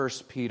1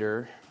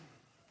 Peter,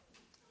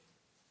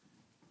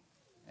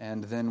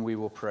 and then we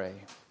will pray.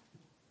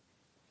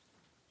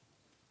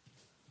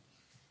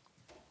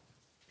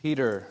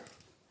 Peter,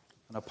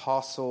 an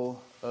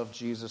apostle of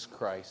Jesus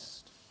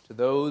Christ, to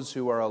those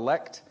who are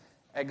elect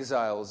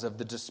exiles of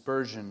the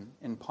dispersion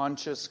in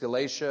Pontus,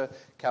 Galatia,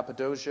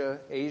 Cappadocia,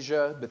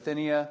 Asia,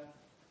 Bithynia,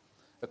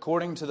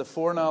 according to the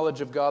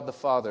foreknowledge of God the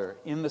Father,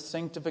 in the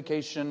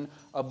sanctification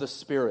of the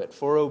Spirit,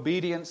 for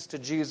obedience to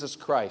Jesus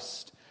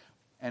Christ,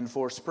 and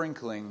for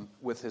sprinkling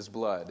with His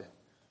blood.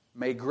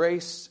 May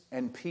grace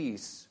and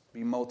peace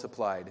be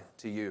multiplied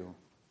to you.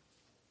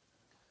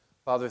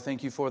 Father,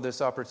 thank you for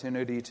this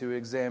opportunity to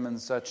examine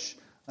such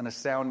an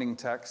astounding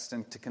text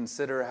and to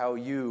consider how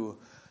you,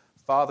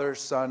 Father,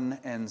 Son,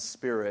 and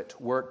Spirit,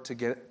 work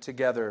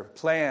together,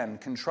 plan,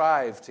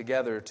 contrive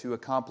together to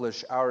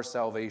accomplish our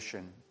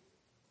salvation.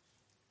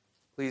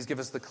 Please give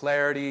us the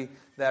clarity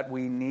that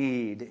we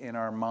need in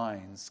our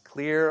minds.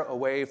 Clear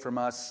away from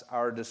us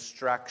our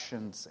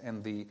distractions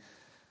and the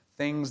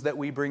things that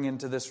we bring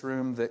into this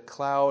room that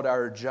cloud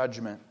our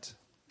judgment,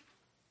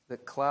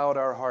 that cloud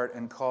our heart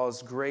and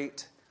cause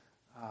great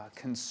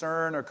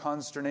concern or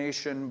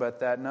consternation, but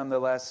that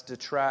nonetheless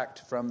detract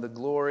from the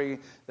glory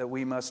that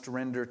we must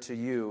render to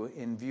you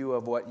in view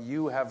of what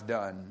you have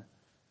done,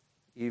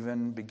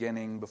 even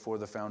beginning before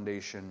the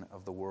foundation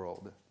of the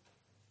world.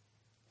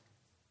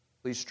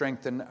 Please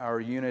strengthen our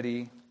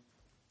unity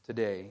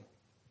today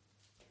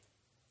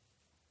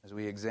as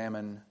we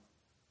examine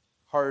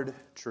hard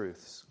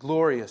truths,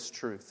 glorious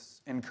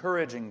truths,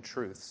 encouraging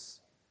truths,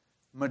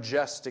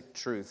 majestic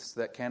truths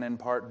that can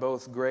impart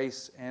both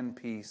grace and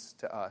peace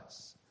to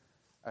us.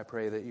 I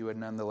pray that you would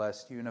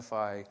nonetheless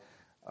unify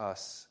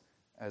us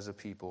as a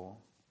people.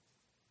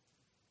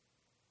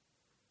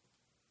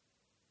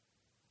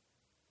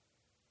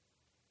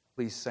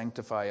 Please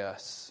sanctify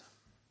us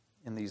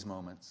in these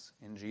moments.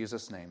 In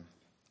Jesus' name,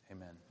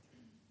 amen.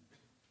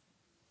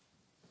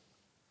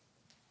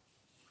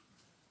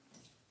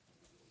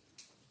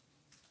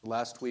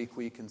 Last week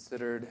we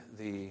considered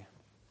the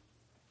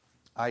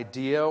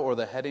idea or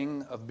the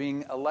heading of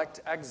being elect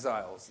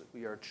exiles, that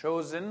we are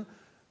chosen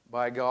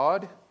by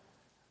God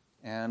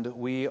and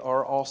we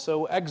are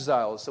also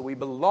exiles. So we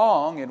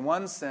belong in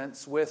one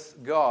sense with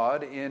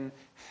God in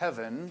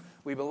heaven.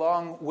 We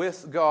belong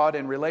with God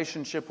in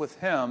relationship with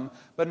Him,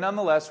 but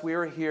nonetheless we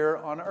are here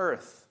on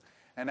earth.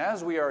 And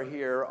as we are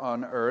here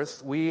on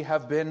earth, we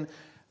have been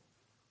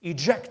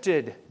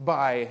ejected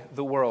by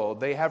the world.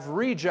 They have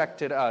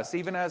rejected us.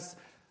 Even as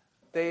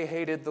they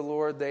hated the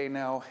Lord, they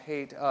now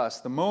hate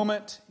us. The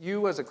moment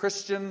you as a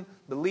Christian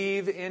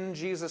believe in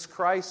Jesus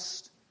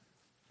Christ,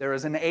 there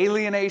is an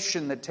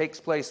alienation that takes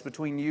place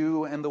between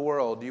you and the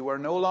world. You are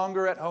no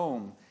longer at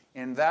home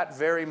in that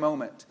very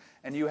moment,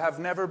 and you have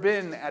never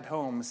been at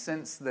home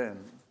since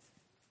then.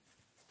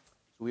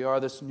 We are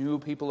this new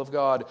people of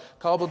God,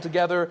 cobbled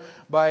together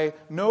by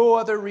no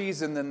other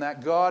reason than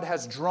that God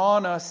has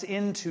drawn us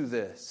into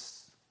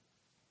this.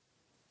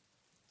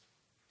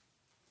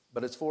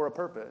 But it's for a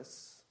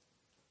purpose.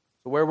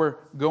 So where we're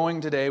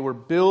going today, we're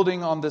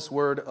building on this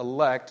word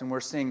elect, and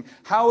we're seeing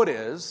how it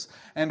is,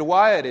 and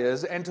why it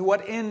is, and to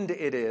what end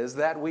it is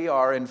that we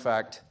are, in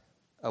fact,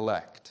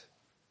 elect.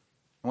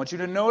 I want you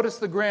to notice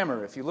the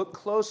grammar. If you look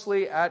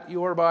closely at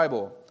your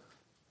Bible,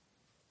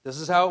 this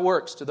is how it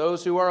works to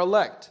those who are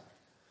elect.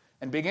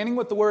 And beginning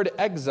with the word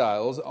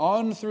exiles,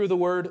 on through the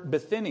word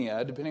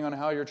Bithynia, depending on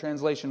how your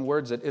translation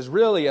words it, is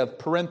really a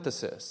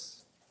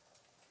parenthesis.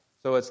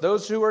 So it's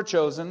those who are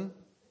chosen,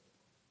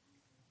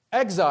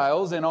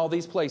 exiles in all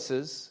these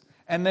places,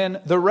 and then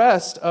the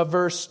rest of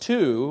verse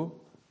 2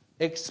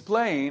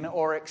 explain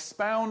or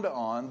expound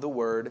on the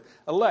word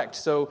elect.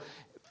 So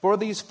for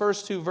these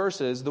first two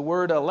verses, the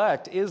word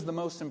elect is the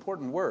most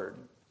important word.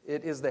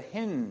 It is the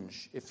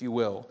hinge, if you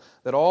will,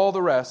 that all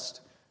the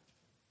rest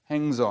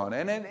hangs on.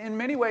 And it in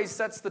many ways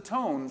sets the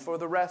tone for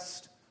the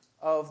rest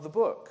of the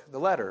book, the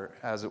letter,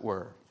 as it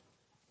were.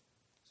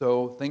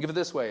 So think of it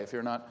this way. If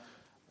you're not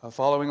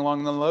following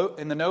along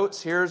in the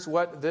notes, here's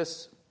what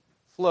this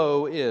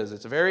flow is.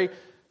 It's a very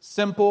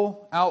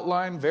simple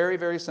outline, very,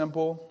 very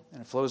simple,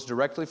 and it flows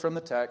directly from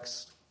the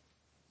text,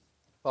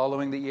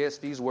 following the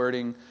ESV's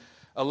wording.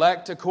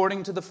 Elect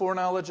according to the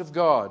foreknowledge of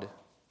God,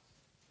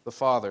 the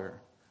Father.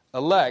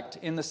 Elect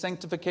in the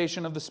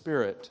sanctification of the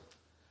Spirit.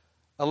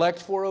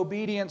 Elect for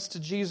obedience to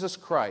Jesus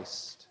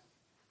Christ.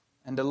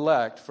 And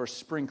elect for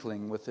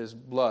sprinkling with His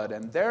blood.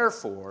 And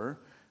therefore,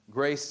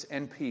 grace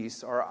and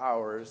peace are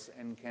ours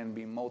and can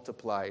be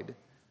multiplied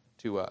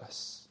to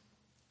us.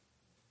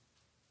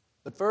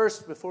 But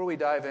first, before we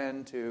dive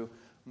into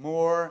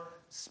more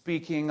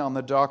speaking on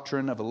the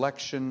doctrine of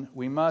election,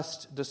 we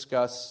must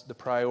discuss the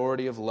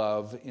priority of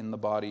love in the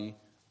body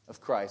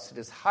of Christ. It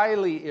is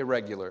highly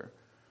irregular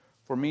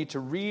for me to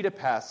read a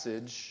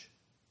passage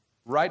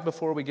right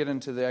before we get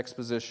into the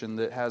exposition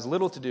that has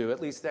little to do,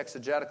 at least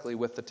exegetically,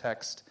 with the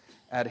text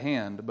at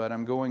hand. But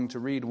I'm going to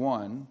read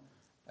one,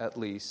 at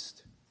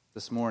least,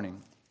 this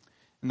morning.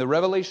 In the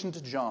Revelation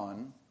to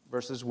John,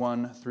 verses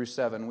 1 through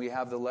 7, we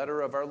have the letter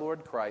of our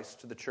Lord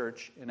Christ to the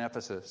church in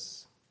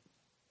Ephesus.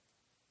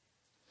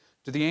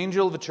 To the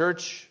angel of the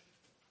church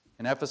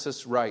in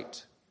Ephesus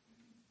write,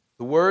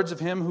 the words of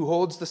him who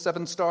holds the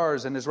 7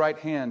 stars in his right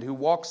hand, who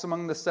walks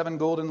among the 7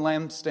 golden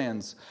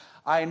lampstands.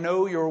 I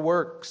know your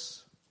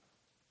works,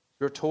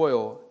 your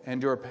toil,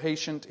 and your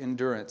patient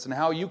endurance, and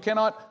how you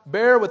cannot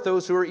bear with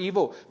those who are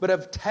evil, but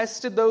have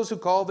tested those who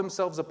call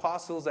themselves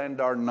apostles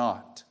and are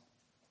not,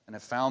 and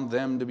have found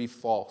them to be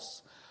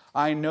false.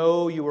 I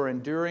know you are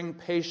enduring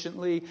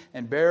patiently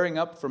and bearing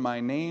up for my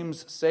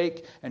name's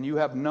sake, and you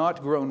have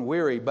not grown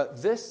weary.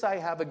 But this I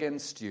have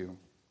against you,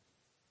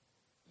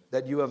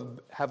 that you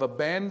have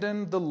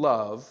abandoned the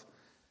love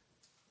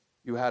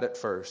you had at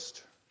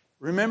first.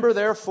 Remember,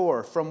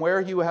 therefore, from where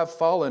you have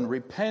fallen,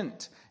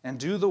 repent and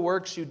do the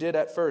works you did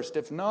at first.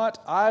 If not,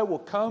 I will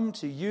come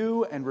to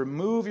you and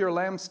remove your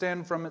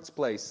lampstand from its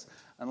place,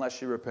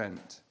 unless you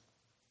repent.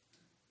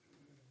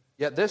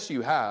 Yet this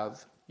you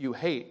have, you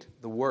hate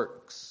the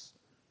works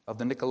of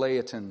the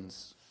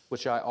Nicolaitans,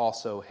 which I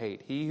also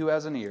hate. He who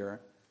has an ear,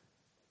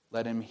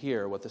 let him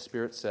hear what the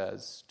Spirit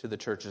says to the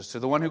churches. To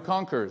the one who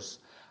conquers,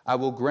 I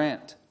will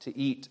grant to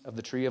eat of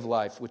the tree of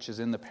life, which is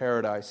in the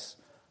paradise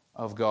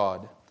of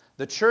God.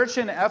 The church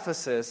in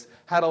Ephesus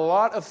had a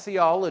lot of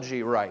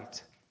theology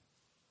right.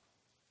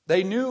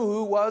 They knew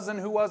who was and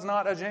who was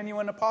not a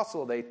genuine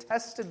apostle. They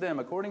tested them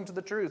according to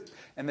the truth,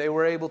 and they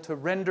were able to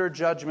render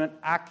judgment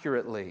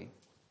accurately.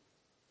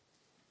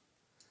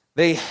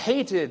 They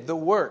hated the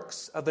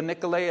works of the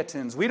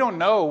Nicolaitans. We don't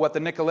know what the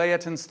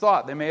Nicolaitans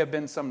thought. They may have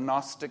been some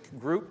Gnostic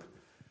group.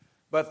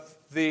 But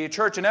the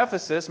church in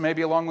Ephesus,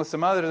 maybe along with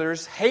some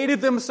others, hated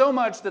them so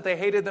much that they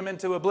hated them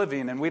into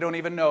oblivion. And we don't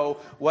even know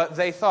what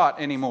they thought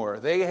anymore.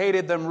 They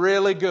hated them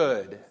really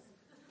good.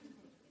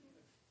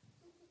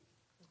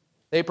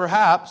 They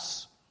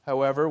perhaps,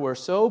 however, were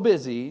so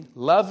busy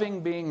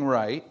loving being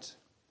right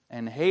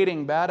and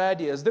hating bad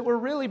ideas that were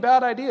really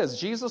bad ideas.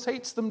 Jesus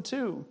hates them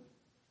too.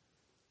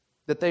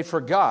 That they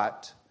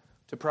forgot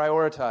to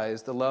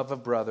prioritize the love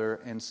of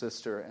brother and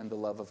sister and the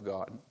love of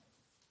God.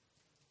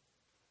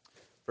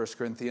 1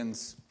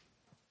 Corinthians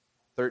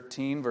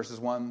 13, verses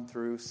 1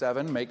 through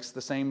 7, makes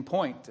the same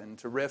point. And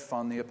to riff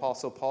on the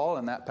Apostle Paul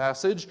in that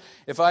passage,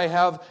 if I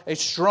have a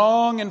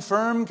strong and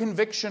firm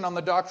conviction on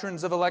the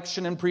doctrines of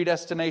election and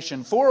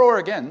predestination, for or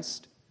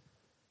against,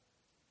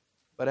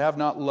 but have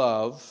not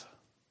love,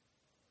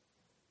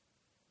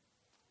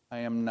 I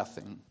am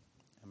nothing,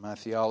 and my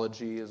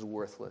theology is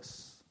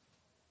worthless.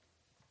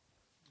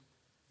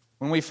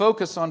 When we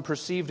focus on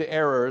perceived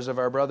errors of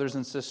our brothers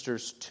and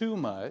sisters too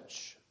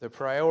much, the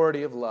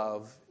priority of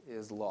love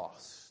is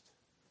lost.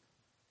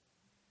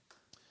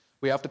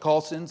 We have to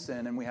call sin,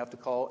 sin, and we have to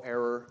call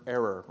error,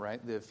 error,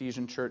 right? The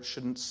Ephesian church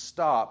shouldn't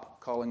stop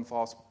calling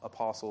false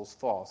apostles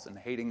false and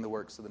hating the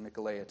works of the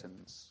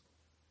Nicolaitans.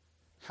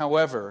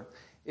 However,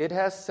 it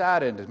has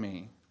saddened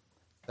me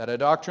that a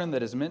doctrine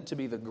that is meant to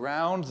be the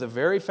ground, the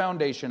very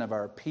foundation of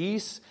our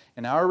peace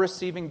and our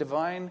receiving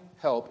divine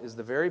help is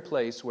the very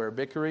place where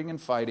bickering and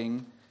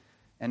fighting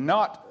and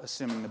not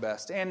assuming the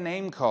best and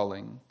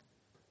name-calling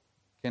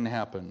can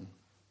happen.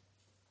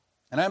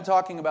 And I'm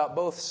talking about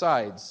both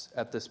sides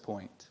at this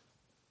point.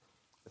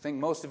 I think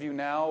most of you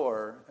now,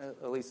 or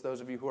at least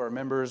those of you who are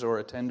members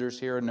or attenders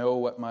here, know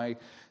what my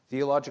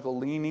theological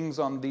leanings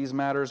on these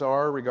matters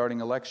are regarding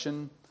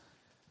election.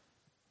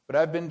 But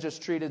I've been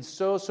just treated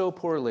so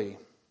poorly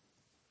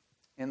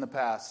in the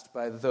past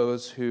by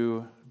those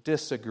who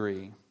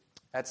disagree.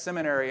 At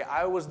seminary,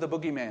 I was the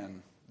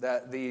boogeyman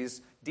that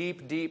these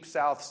deep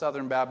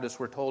Southern Baptists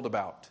were told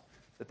about,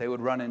 that they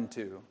would run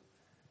into.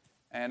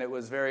 And it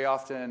was very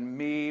often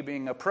me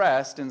being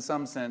oppressed, in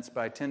some sense,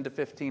 by 10 to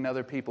 15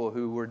 other people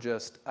who were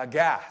just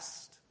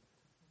aghast.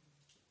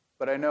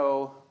 But I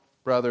know,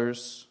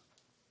 brothers,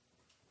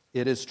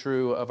 it is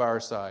true of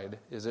our side,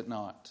 is it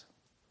not?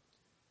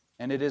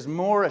 And it is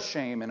more a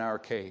shame in our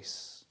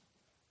case.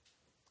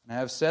 And I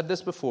have said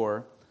this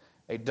before,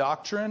 a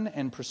doctrine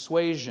and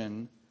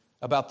persuasion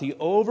about the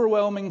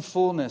overwhelming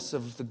fullness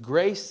of the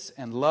grace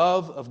and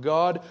love of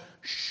God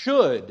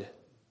should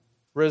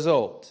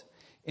result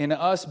in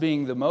us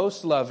being the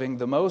most loving,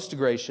 the most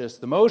gracious,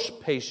 the most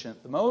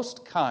patient, the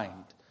most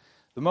kind,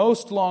 the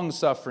most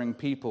long-suffering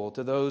people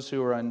to those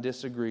who are in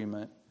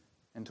disagreement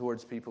and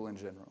towards people in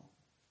general.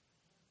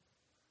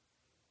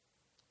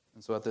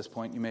 And so at this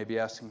point you may be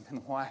asking,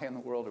 then why in the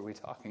world are we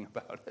talking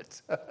about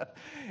it?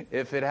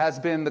 If it has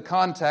been the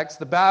context,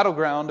 the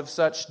battleground of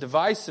such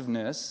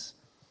divisiveness,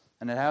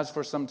 and it has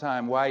for some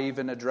time, why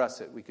even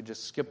address it? We could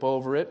just skip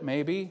over it,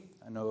 maybe.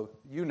 I know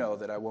you know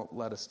that I won't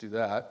let us do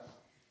that.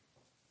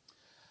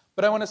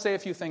 But I want to say a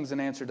few things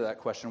in answer to that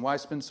question. Why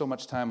spend so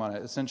much time on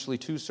it? Essentially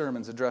 2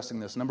 sermons addressing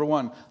this. Number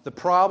 1, the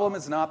problem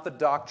is not the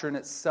doctrine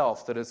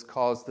itself that has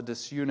caused the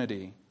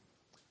disunity.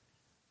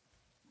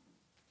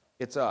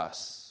 It's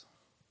us.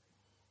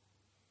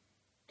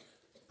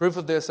 Proof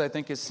of this, I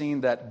think, is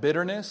seen that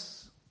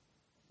bitterness,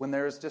 when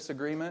there is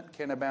disagreement,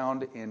 can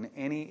abound in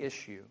any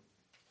issue.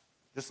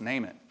 Just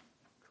name it.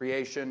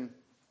 Creation,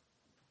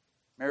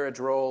 marriage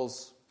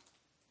roles.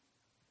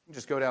 You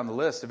just go down the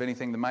list of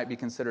anything that might be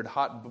considered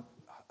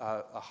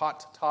a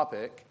hot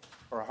topic,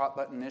 or a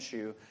hot-button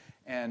issue,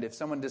 and if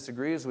someone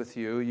disagrees with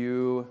you,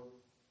 you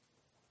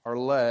are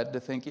led to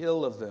think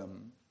ill of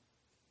them.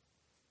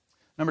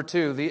 Number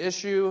 2, the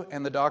issue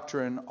and the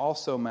doctrine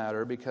also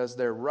matter because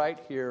they're right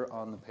here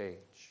on the page.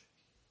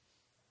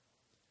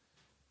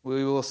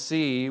 We will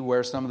see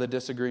where some of the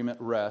disagreement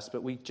rests,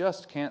 but we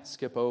just can't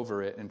skip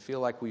over it and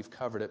feel like we've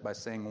covered it by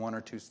saying 1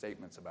 or 2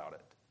 statements about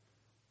it.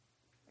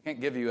 I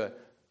can't give you a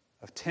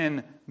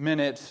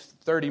 10-minute,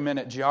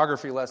 30-minute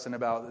geography lesson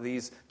about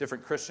these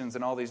different Christians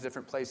in all these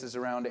different places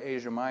around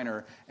Asia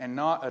Minor and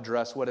not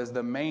address what is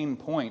the main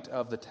point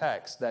of the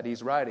text that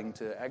he's writing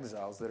to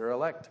exiles that are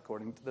elect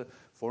according to the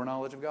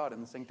foreknowledge of God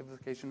and the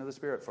sanctification of the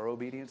Spirit for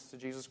obedience to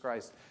Jesus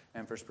Christ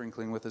and for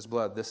sprinkling with His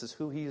blood. This is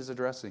who he is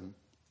addressing.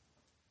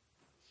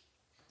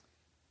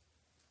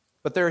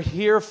 But they're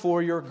here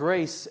for your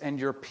grace and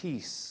your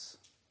peace,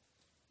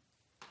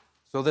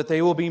 so that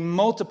they will be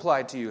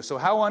multiplied to you. So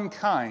how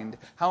unkind,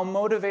 how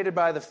motivated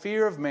by the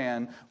fear of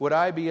man would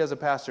I be as a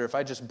pastor if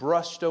I just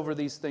brushed over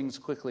these things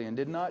quickly and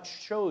did not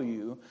show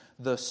you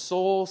the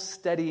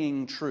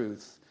soul-steadying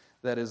truth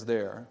that is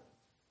there?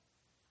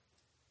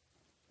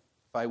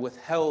 If I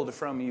withheld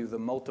from you the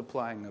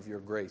multiplying of your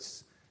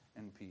grace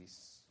and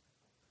peace.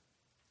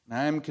 And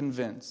I am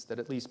convinced that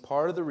at least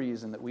part of the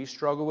reason that we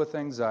struggle with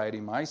anxiety,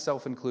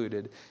 myself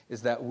included,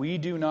 is that we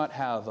do not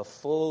have a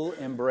full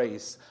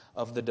embrace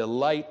of the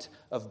delight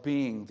of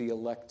being the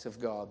elect of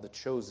God, the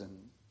chosen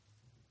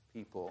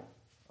people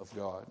of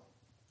God.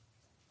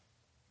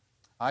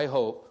 I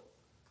hope,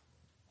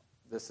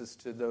 this is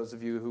to those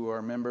of you who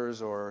are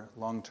members or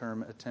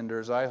long-term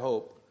attenders, I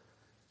hope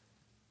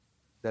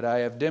that I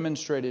have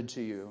demonstrated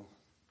to you,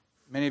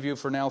 many of you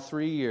for now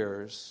 3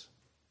 years,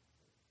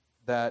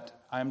 that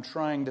I'm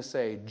trying to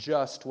say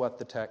just what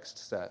the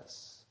text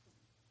says.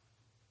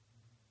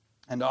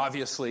 And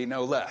obviously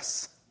no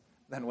less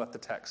than what the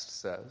text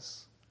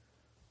says.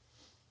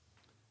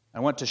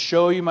 I want to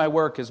show you my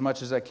work as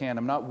much as I can.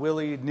 I'm not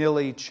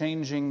willy-nilly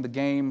changing the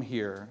game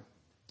here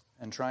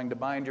and trying to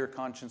bind your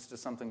conscience to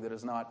something that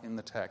is not in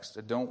the text.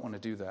 I don't want to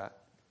do that.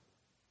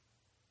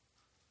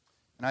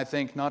 And I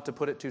think, not to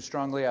put it too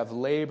strongly, I've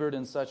labored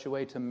in such a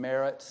way to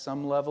merit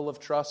some level of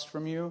trust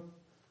from you.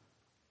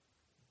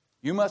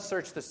 You must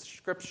search the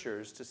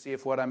Scriptures to see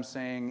if what I'm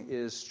saying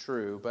is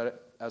true.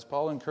 But as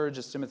Paul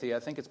encourages Timothy,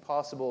 I think it's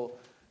possible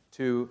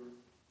to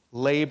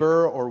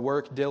labor or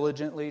work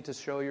diligently to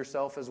show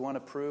yourself as one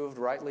approved,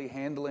 rightly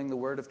handling the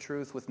word of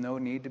truth with no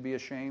need to be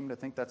ashamed. I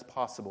think that's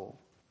possible,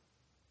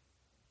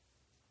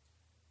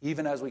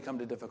 even as we come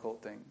to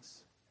difficult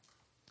things.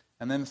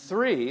 And then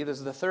 3, this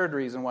is the third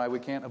reason why we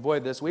can't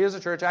avoid this. We as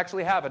a church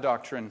actually have a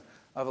doctrine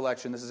of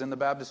election. This is in the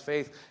Baptist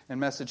Faith and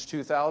Message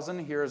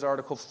 2000. Here is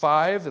Article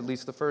 5, at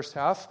least the first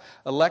half.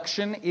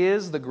 Election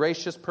is the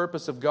gracious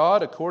purpose of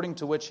God according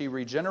to which He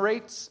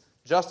regenerates,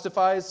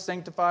 justifies,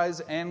 sanctifies,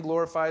 and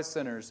glorifies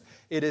sinners.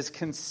 It is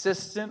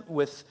consistent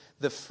with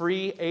the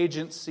free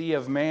agency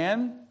of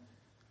man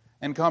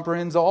and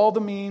comprehends all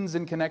the means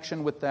in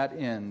connection with that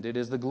end. It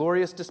is the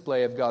glorious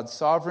display of God's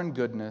sovereign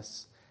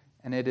goodness,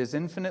 and it is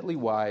infinitely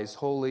wise,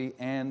 holy,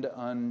 and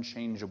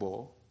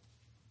unchangeable.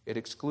 It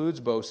excludes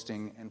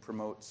boasting and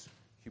promotes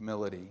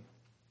humility.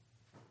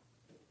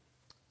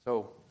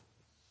 So,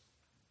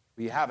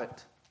 we have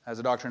it as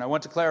a doctrine. I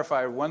want to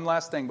clarify one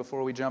last thing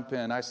before we jump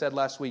in. I said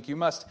last week, you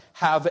must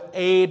have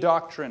a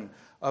doctrine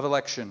of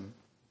election.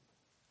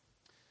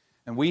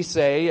 And we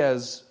say,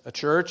 as a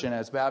church and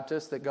as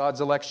Baptists, that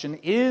God's election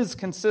is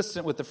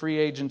consistent with the free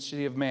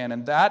agency of man.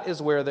 And that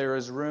is where there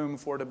is room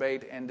for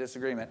debate and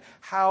disagreement.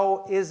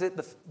 How is it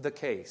the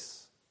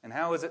case? And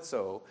how is it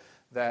so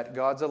that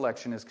God's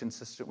election is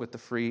consistent with the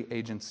free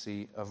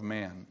agency of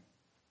man?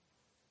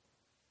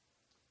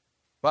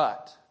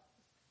 But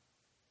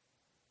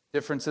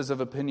differences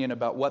of opinion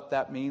about what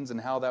that means and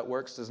how that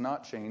works does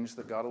not change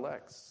that God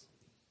elects.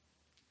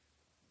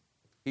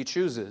 He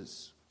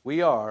chooses.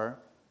 We are,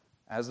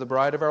 as the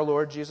bride of our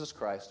Lord Jesus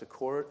Christ,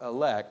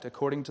 elect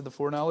according to the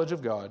foreknowledge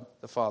of God,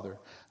 the Father,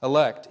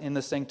 elect in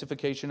the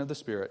sanctification of the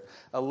Spirit,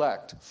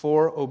 elect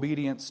for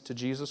obedience to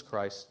Jesus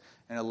Christ,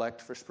 and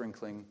elect for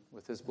sprinkling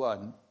with His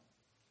blood.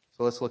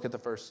 So let's look at the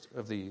first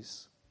of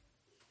these.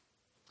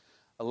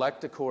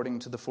 Elect according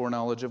to the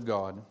foreknowledge of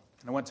God.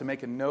 And I want to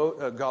make a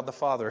note, God the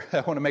Father.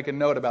 I want to make a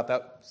note about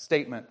that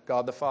statement,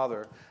 God the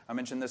Father. I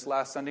mentioned this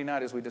last Sunday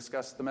night as we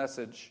discussed the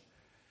message.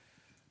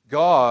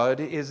 God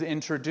is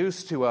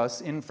introduced to us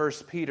in 1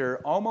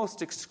 Peter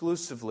almost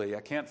exclusively, I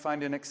can't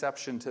find an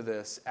exception to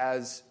this,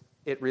 as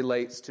it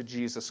relates to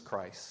Jesus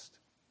Christ.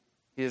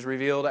 He is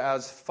revealed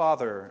as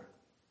Father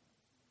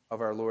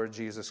of our Lord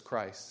Jesus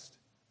Christ.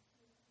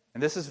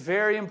 And this is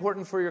very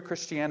important for your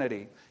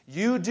Christianity.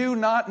 You do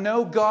not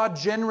know God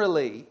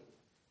generally.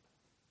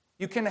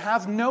 You can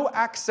have no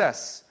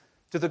access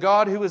to the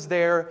God who is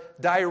there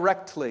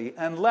directly,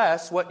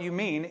 unless what you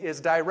mean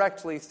is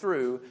directly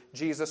through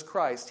Jesus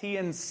Christ. He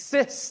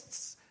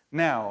insists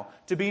now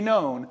to be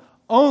known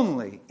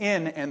only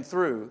in and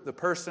through the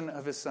person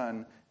of His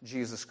Son,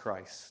 Jesus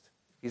Christ.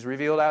 He's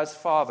revealed as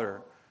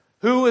Father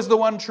Who is the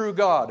one true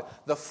God?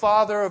 The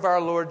Father of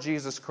our Lord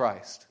Jesus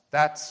Christ.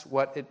 That's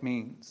what it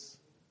means.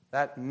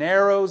 That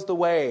narrows the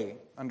way,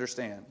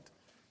 understand.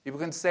 People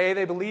can say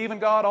they believe in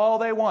God all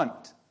they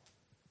want.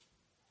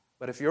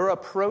 But if your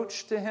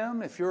approach to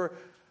Him, if you're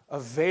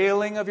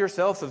availing of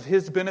yourself of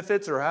His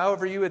benefits, or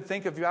however you would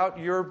think about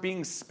your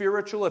being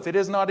spiritual, if it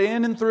is not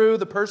in and through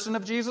the person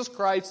of Jesus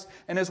Christ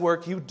and His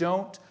work, you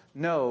don't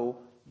know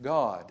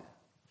God.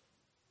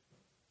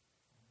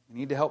 We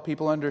need to help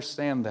people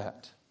understand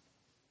that.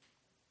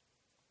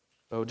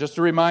 So just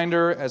a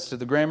reminder as to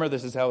the grammar,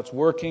 this is how it's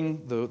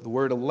working. The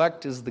word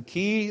elect is the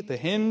key, the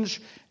hinge,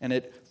 and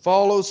it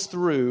follows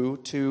through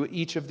to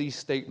each of these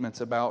statements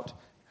about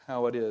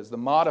how it is. The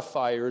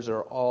modifiers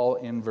are all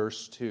in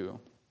verse 2.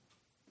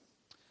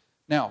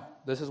 Now,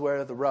 this is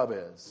where the rub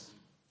is.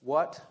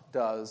 What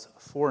does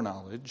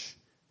foreknowledge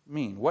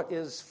mean? What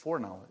is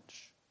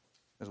foreknowledge?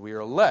 As we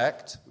are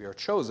elect, we are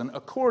chosen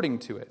according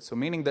to it. So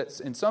meaning that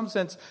in some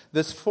sense,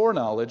 this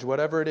foreknowledge,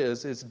 whatever it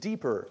is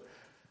deeper,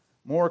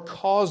 more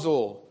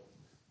causal.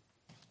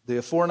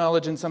 The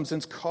foreknowledge in some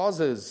sense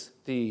causes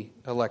the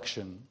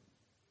election.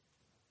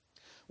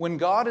 When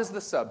God is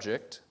the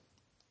subject,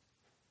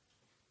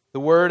 the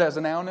word as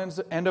a noun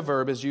and a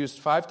verb is used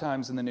 5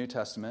 times in the New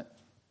Testament.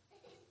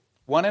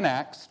 1 in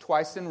Acts,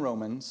 twice in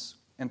Romans,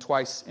 and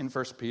twice in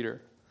 1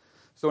 Peter.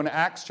 So in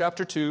Acts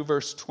chapter 2,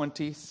 verse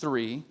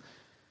 23,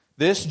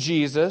 this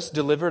Jesus,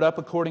 delivered up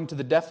according to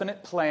the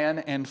definite plan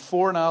and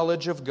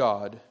foreknowledge of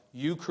God,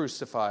 you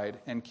crucified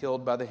and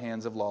killed by the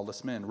hands of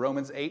lawless men.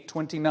 Romans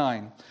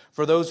 8:29,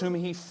 for those whom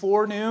He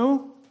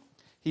foreknew,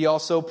 He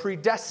also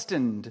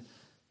predestined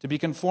to be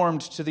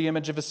conformed to the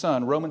image of His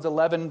Son. Romans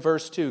 11,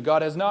 verse 2,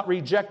 God has not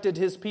rejected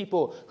His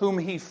people whom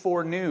He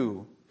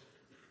foreknew.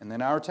 And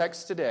then our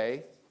text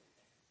today,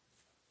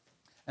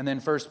 and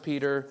then 1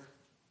 Peter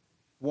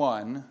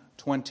 1,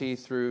 20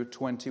 through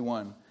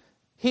 21.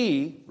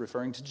 He,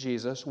 referring to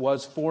Jesus,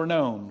 was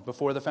foreknown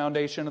before the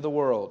foundation of the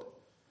world,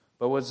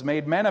 but was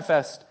made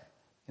manifest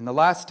in the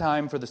last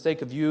time for the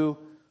sake of you,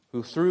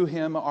 who through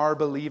Him are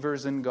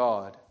believers in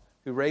God,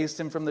 who raised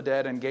Him from the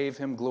dead and gave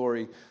Him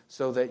glory,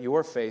 so that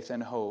your faith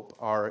and hope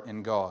are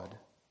in God.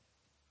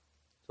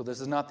 So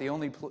these are not the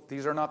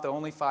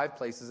only 5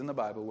 places in the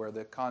Bible where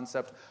the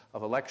concept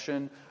of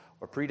election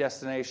or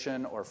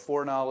predestination or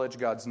foreknowledge,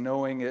 God's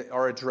knowing it,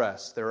 are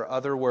addressed. There are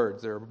other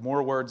words. There are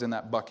more words in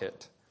that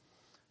bucket.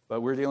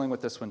 But we're dealing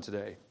with this one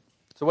today.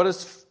 So what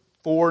does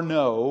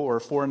foreknow or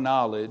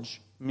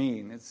foreknowledge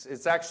mean?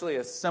 It's actually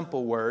a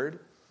simple word.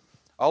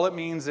 All it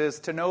means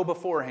is to know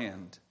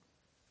beforehand.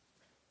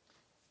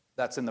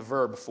 That's in the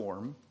verb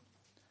form.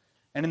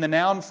 And in the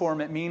noun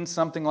form, it means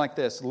something like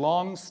this: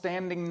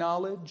 long-standing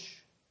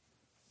knowledge,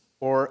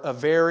 or a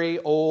very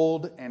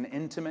old and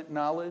intimate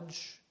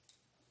knowledge.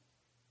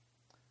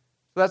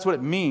 So that's what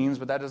it means,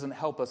 but that doesn't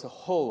help us a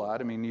whole lot.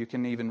 I mean, you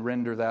can even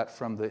render that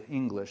from the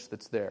English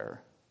that's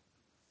there.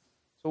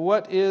 So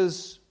what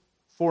is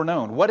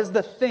foreknown? What is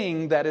the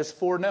thing that is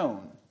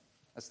foreknown?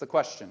 That's the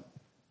question.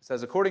 It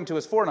says, according to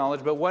His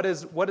foreknowledge, but what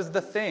is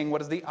the thing?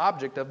 What is the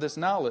object of this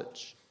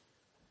knowledge?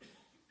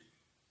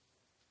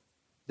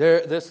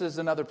 This is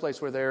another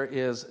place where there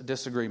is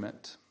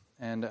disagreement.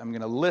 And I'm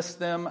going to list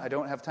them. I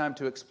don't have time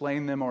to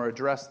explain them or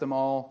address them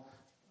all.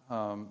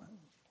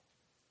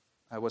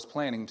 I was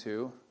planning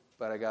to,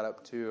 but I got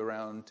up to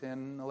around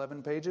 10,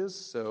 11 pages,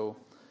 so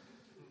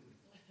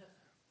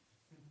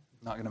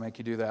I'm not going to make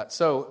you do that.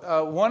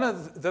 So one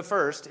of the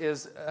first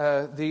is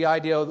the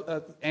idea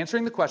of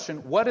answering the question,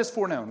 what is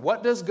foreknown?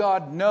 What does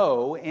God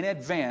know in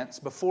advance,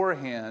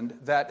 beforehand,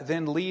 that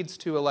then leads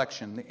to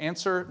election? The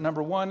answer,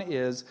 number 1,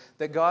 is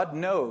that God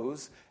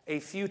knows a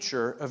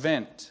future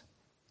event.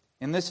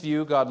 In this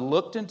view, God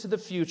looked into the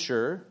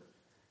future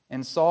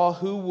and saw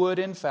who would,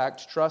 in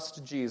fact,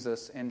 trust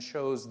Jesus and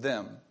chose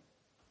them.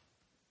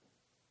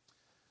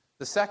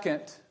 The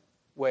second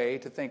way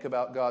to think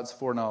about God's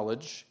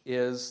foreknowledge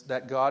is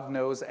that God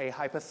knows a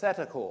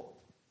hypothetical.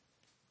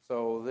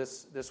 So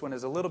this one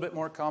is a little bit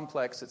more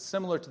complex. It's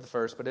similar to the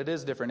first, but it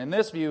is different. In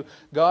this view,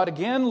 God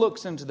again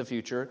looks into the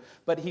future,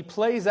 but He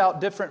plays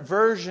out different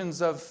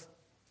versions of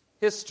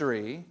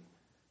history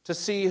to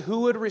see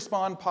who would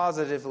respond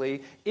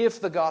positively if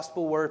the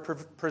gospel were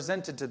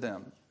presented to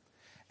them.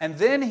 And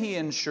then He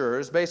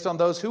ensures, based on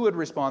those who would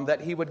respond,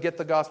 that He would get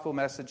the gospel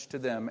message to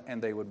them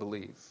and they would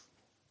believe.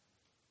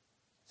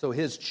 So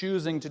His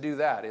choosing to do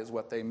that is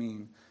what they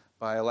mean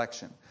by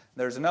election.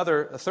 There's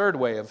a third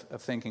way of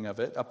thinking of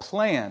it, a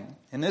plan.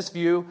 In this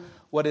view,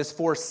 what is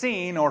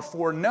foreseen or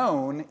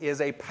foreknown is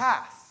a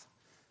path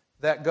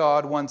that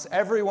God wants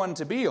everyone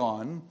to be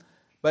on,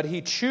 but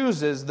He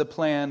chooses the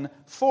plan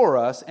for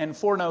us and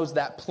foreknows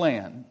that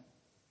plan.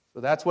 So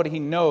that's what He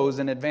knows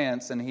in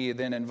advance, and He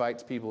then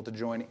invites people to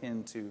join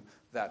into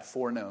that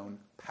foreknown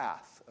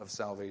path of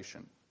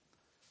salvation.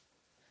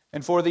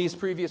 And for these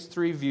previous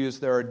 3 views,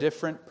 there are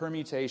different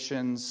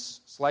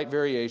permutations, slight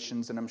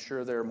variations, and I'm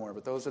sure there are more,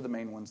 but those are the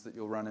main ones that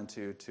you'll run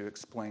into to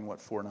explain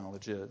what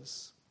foreknowledge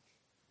is.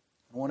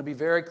 I want to be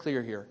very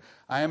clear here.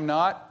 I am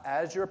not,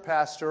 as your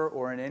pastor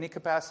or in any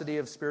capacity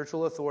of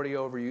spiritual authority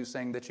over you,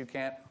 saying that you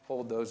can't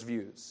hold those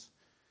views.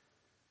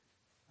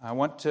 I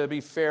want to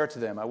be fair to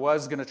them. I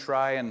was going to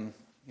try and,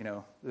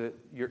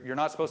 you're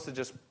not supposed to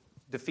just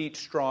defeat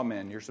straw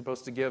men. You're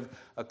supposed to give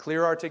a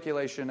clear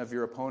articulation of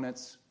your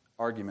opponent's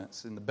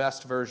arguments in the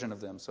best version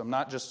of them. So I'm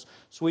not just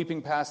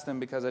sweeping past them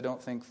because I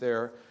don't think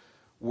they're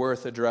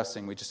worth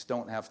addressing. We just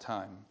don't have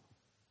time.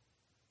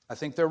 I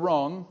think they're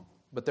wrong,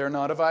 but they're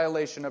not a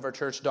violation of our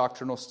church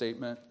doctrinal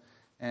statement,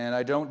 and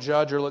I don't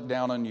judge or look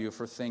down on you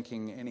for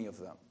thinking any of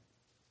them.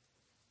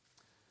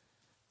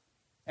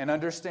 And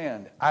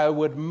understand, I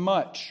would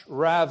much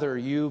rather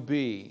you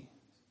be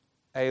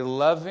a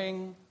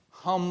loving,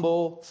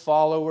 humble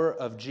follower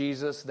of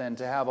Jesus than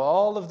to have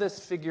all of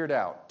this figured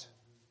out.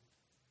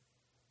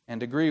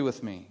 And agree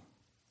with me.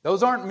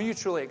 Those aren't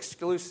mutually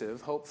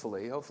exclusive,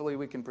 hopefully. Hopefully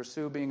we can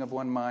pursue being of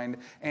one mind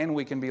and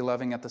we can be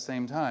loving at the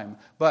same time.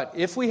 But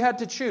if we had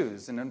to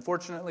choose, and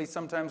unfortunately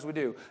sometimes we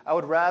do, I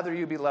would rather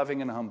you be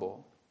loving and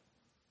humble.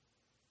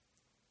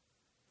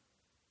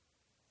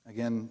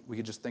 Again, we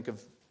could just think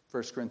of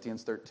 1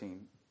 Corinthians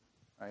 13,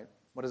 right?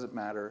 What does it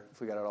matter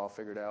if we got it all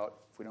figured out,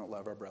 if we don't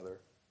love our brother?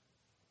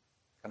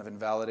 Kind of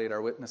invalidate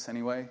our witness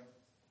anyway?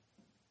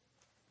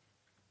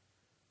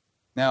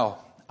 Now,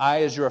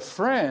 I, as your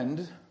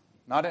friend,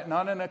 not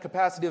in a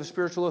capacity of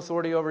spiritual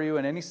authority over you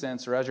in any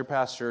sense, or as your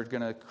pastor, are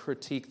going to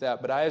critique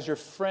that, but I, as your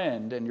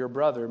friend and your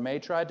brother, may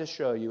try to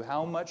show you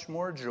how much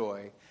more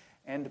joy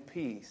and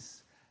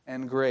peace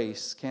and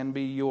grace can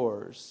be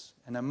yours,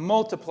 and a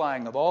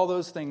multiplying of all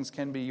those things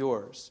can be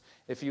yours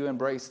if you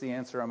embrace the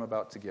answer I'm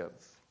about to give.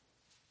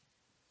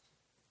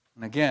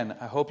 And again,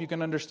 I hope you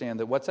can understand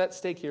that what's at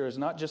stake here is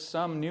not just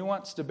some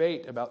nuanced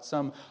debate about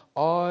some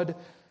odd,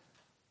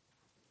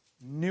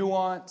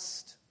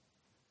 nuanced,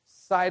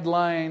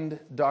 sidelined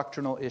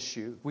doctrinal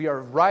issue. We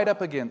are right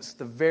up against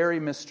the very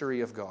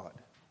mystery of God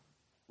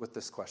with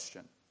this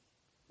question.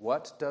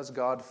 What does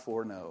God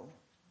foreknow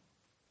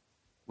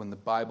when the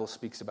Bible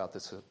speaks about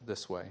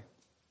this way?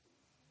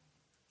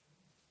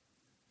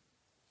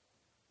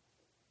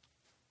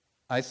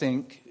 I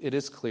think it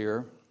is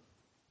clear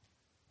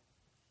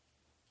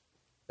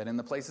that in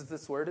the places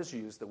this word is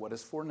used, that what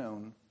is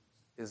foreknown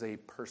is a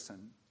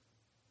person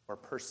or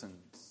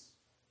persons.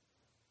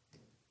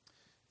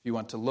 If you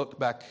want to look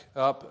back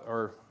up,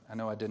 or I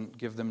know I didn't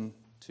give them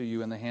to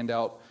you in the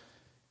handout,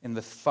 in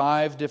the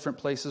 5 different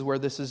places where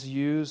this is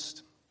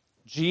used,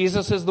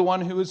 Jesus is the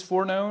one who is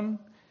foreknown.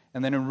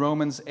 And then in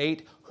Romans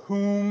 8,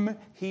 whom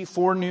he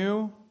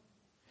foreknew.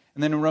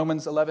 And then in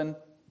Romans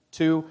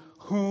 11:2,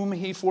 whom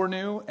he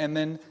foreknew. And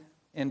then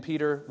in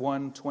Peter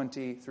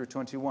 1:20 through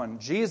 21,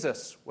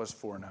 Jesus was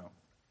foreknown.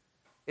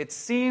 It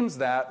seems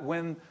that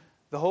when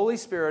the Holy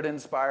Spirit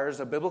inspires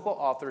a biblical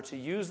author to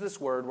use this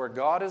word where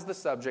God is the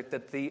subject,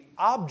 that the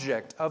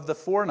object of the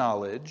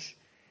foreknowledge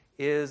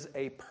is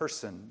a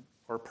person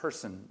or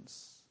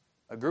persons,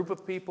 a group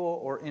of people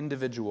or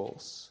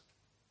individuals.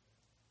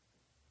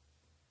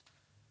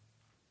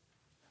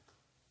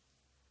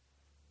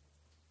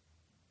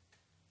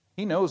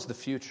 He knows the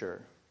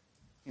future.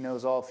 He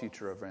knows all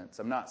future events.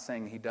 I'm not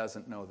saying he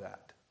doesn't know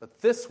that.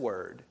 But this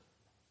word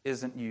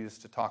isn't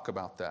used to talk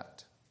about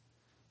that.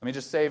 Let me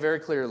just say very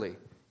clearly,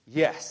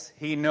 yes,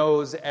 he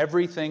knows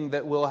everything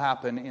that will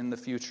happen in the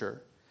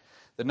future.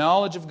 The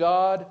knowledge of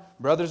God,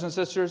 brothers and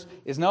sisters,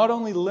 is not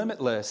only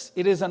limitless,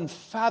 it is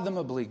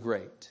unfathomably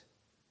great.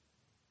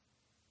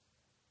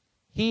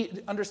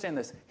 Understand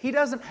this, he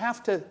doesn't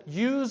have to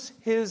use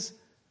his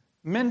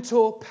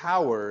mental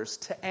powers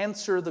to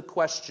answer the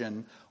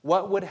question,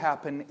 what would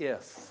happen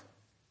if?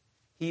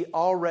 He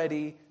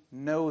already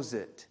knows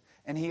it.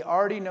 And he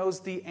already knows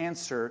the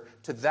answer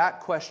to that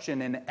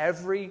question in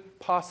every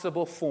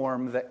possible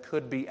form that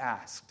could be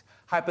asked.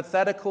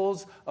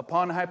 Hypotheticals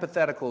upon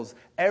hypotheticals.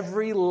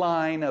 Every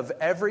line of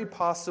every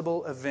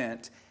possible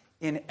event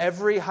in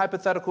every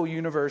hypothetical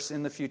universe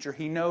in the future.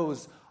 He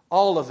knows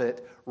all of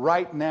it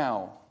right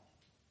now.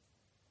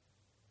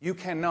 You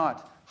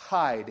cannot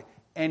hide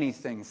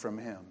anything from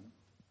him.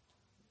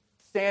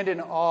 Stand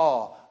in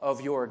awe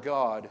of your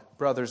God,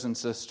 brothers and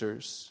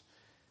sisters.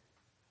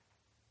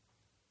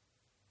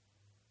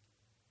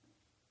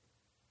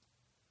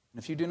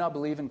 And if you do not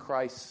believe in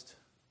Christ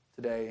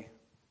today,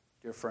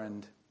 dear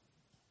friend,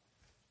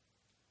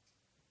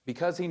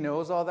 because he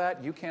knows all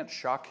that, you can't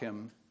shock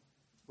him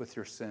with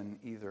your sin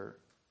either.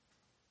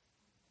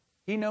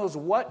 He knows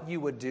what you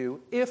would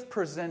do if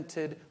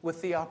presented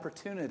with the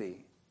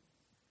opportunity.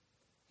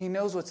 He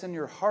knows what's in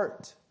your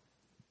heart.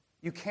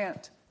 You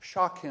can't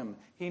shock him.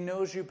 He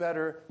knows you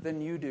better than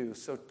you do,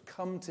 so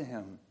come to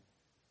him.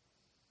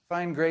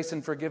 Find grace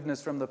and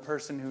forgiveness from the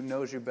person who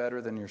knows you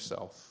better than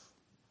yourself.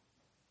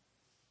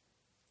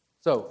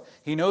 So,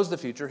 he knows the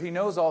future. He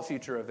knows all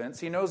future events.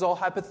 He knows all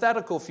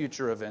hypothetical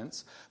future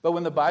events. But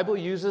when the Bible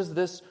uses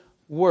this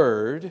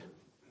word,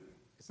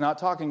 it's not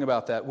talking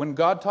about that. When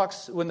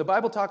the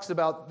Bible talks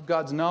about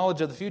God's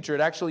knowledge of the future, it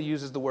actually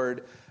uses the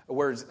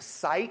words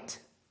sight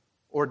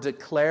or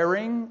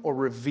declaring or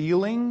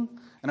revealing.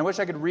 And I wish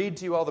I could read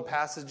to you all the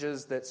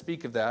passages that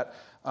speak of that.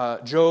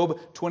 Job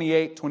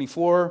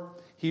 28:24,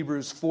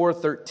 Hebrews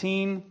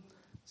 4:13,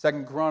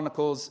 2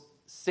 Chronicles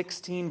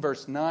 16,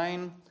 verse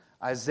 9,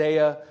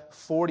 Isaiah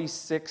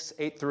 46,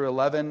 8 through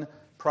 11,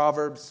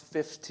 Proverbs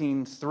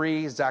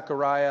 15:3,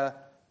 Zechariah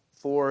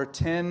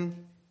 4:10,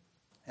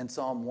 and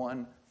Psalm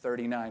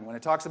 139. When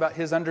it talks about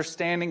his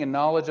understanding and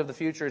knowledge of the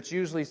future, it's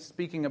usually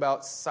speaking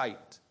about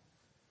sight.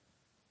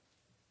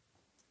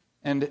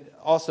 And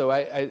also,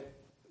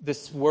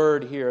 this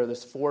word here,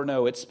 this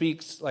foreknow, it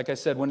speaks, like I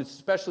said, when it's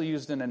especially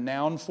used in a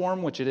noun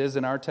form, which it is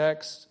in our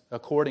text,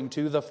 according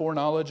to the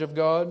foreknowledge of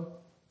God,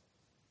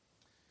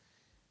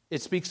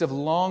 it speaks of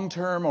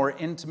long-term or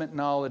intimate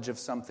knowledge of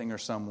something or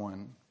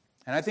someone.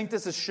 And I think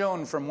this is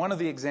shown from one of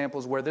the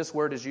examples where this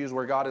word is used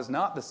where God is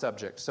not the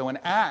subject. So in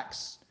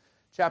Acts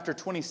chapter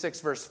 26,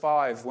 verse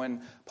 5,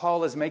 when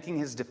Paul is making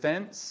his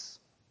defense,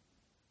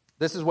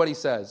 this is what he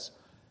says.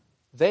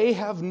 They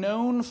have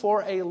known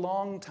for a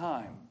long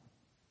time.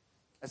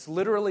 That's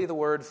literally the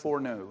word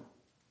foreknow.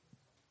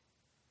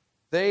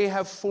 They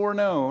have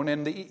foreknown,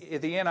 and the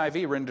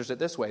NIV renders it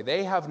this way.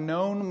 They have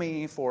known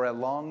me for a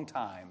long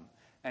time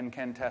and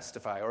can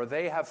testify. Or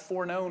they have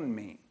foreknown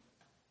me.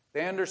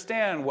 They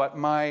understand what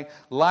my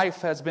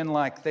life has been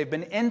like. They've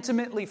been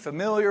intimately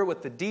familiar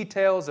with the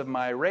details of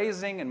my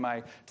raising and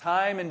my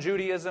time in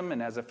Judaism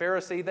and as a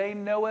Pharisee. They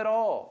know it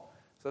all.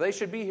 So they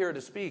should be here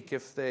to speak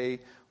if they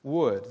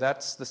would.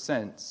 That's the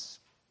sense.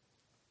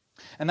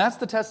 And that's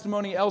the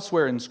testimony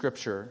elsewhere in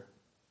Scripture.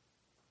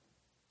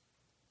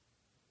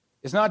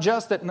 It's not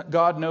just that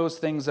God knows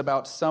things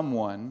about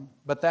someone,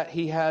 but that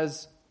He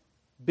has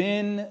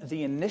been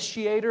the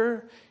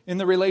initiator in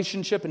the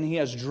relationship and He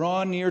has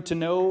drawn near to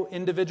know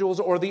individuals,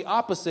 or the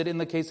opposite in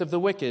the case of the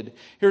wicked.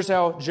 Here's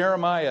how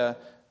Jeremiah,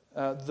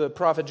 the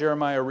prophet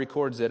Jeremiah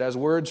records it as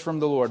words from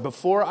the Lord.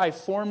 Before I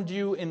formed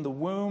you in the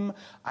womb,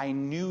 I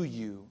knew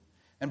you.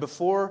 And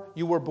before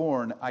you were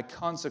born, I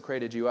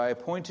consecrated you. I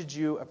appointed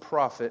you a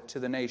prophet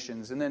to the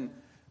nations. And then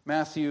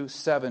Matthew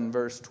 7,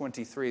 verse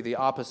 23, the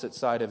opposite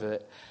side of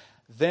it.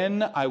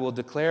 Then I will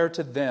declare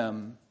to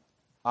them,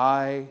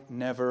 I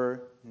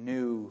never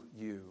knew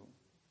you.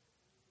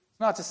 It's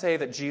not to say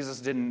that Jesus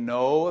didn't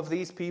know of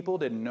these people,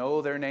 didn't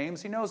know their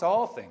names. He knows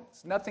all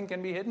things. Nothing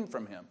can be hidden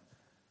from Him.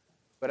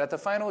 But at the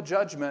final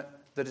judgment,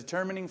 the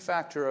determining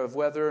factor of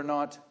whether or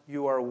not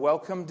you are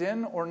welcomed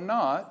in or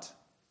not,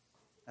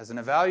 as an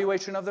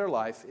evaluation of their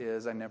life,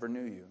 is, I never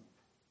knew you.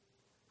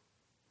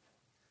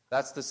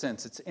 That's the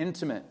sense. It's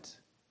intimate.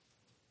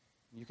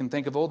 You can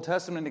think of Old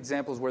Testament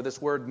examples where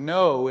this word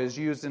know is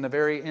used in a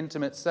very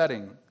intimate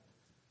setting.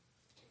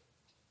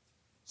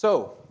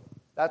 So,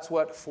 that's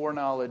what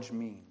foreknowledge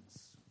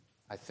means,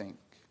 I think.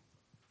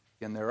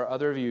 Again, there are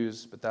other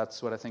views, but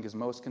that's what I think is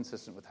most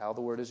consistent with how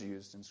the word is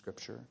used in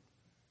Scripture.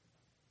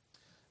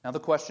 Now the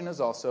question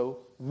is also,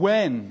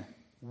 when?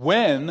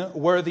 When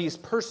were these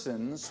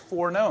persons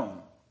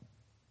foreknown?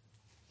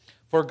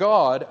 For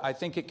God, I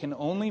think it can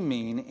only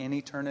mean in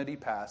eternity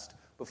past,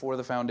 before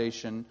the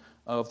foundation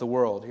of the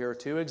world. Here are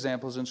two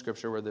examples in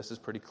Scripture where this is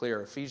pretty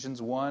clear.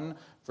 Ephesians 1,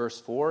 verse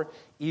 4,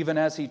 even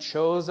as He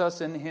chose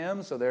us in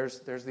Him, so there's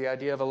the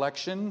idea of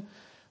election,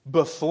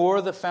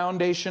 before the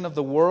foundation of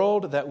the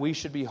world, that we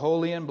should be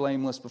holy and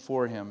blameless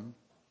before Him.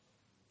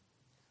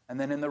 And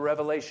then in the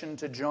Revelation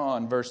to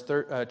John,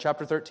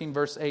 chapter 13,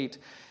 verse 8,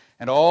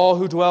 and all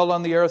who dwell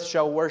on the earth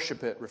shall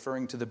worship it,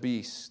 referring to the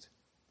beast.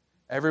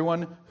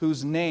 Everyone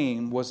whose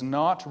name was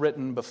not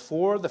written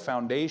before the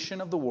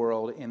foundation of the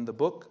world in the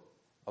book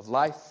of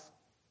life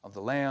of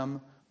the Lamb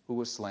who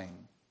was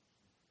slain.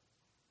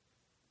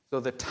 So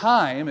the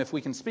time, if we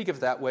can speak of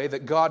it that way,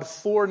 that God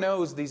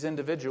foreknows these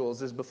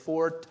individuals is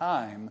before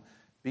time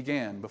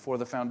began, before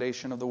the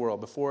foundation of the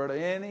world, before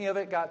any of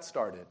it got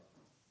started.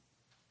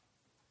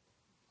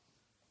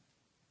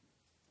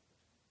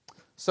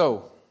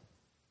 So,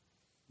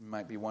 you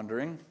might be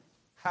wondering,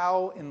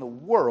 how in the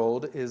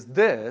world is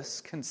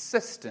this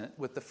consistent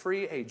with the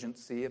free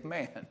agency of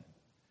man?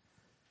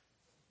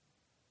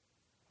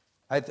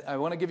 I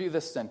want to give you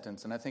this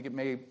sentence, and I think it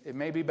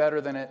may be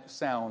better than it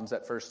sounds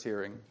at first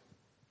hearing.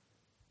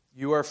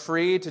 You are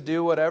free to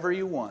do whatever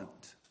you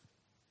want,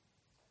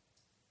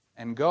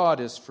 and God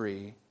is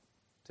free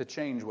to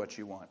change what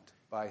you want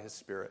by His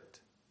Spirit.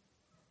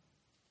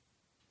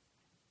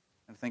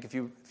 And I think if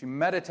you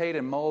meditate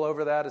and mull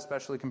over that,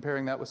 especially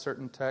comparing that with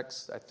certain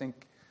texts, I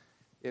think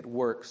it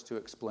works to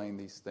explain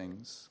these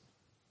things.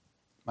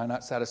 Might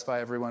not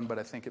satisfy everyone, but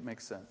I think it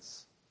makes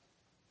sense.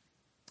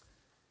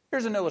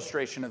 Here's an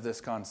illustration of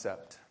this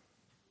concept.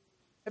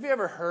 Have you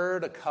ever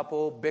heard a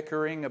couple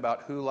bickering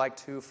about who liked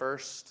who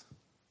first?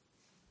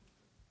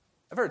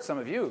 I've heard some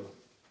of you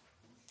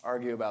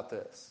argue about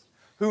this.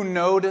 Who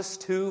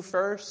noticed who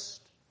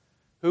first?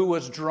 Who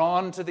was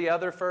drawn to the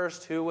other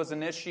first? Who was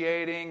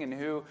initiating? And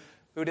who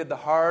did the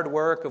hard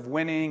work of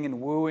winning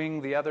and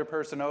wooing the other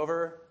person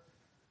over?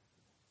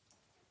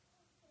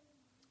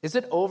 Is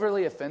it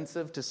overly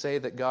offensive to say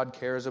that God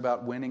cares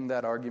about winning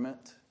that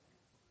argument?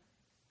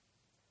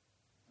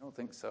 I don't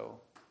think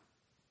so.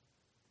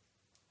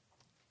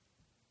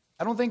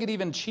 I don't think it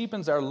even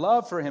cheapens our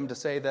love for him to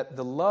say that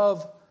the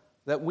love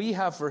that we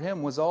have for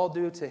him was all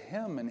due to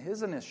him and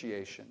his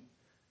initiation.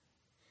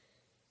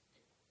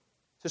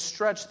 To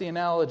stretch the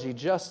analogy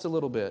just a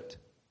little bit,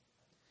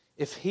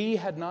 if he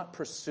had not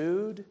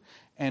pursued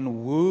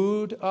and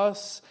wooed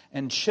us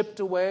and chipped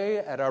away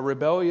at our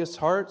rebellious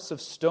hearts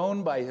of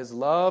stone by his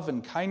love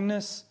and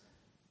kindness,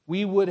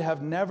 we would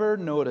have never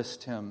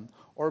noticed him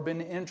or been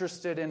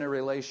interested in a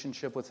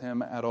relationship with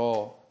him at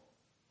all,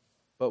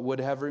 but would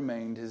have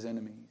remained his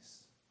enemies.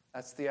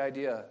 That's the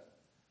idea.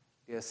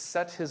 He has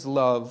set his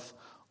love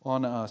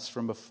on us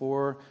from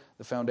before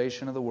the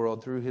foundation of the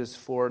world through his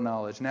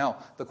foreknowledge. Now,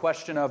 the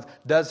question of,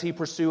 does he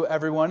pursue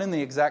everyone in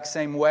the exact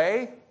same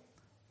way?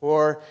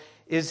 Or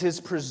is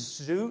his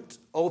pursuit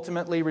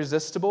ultimately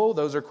resistible?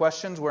 Those are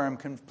questions where I'm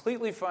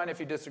completely fine if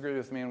you disagree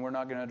with me, and we're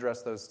not going to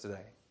address those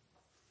today.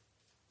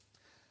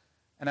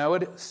 And I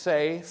would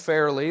say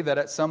fairly that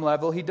at some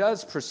level he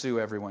does pursue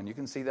everyone. You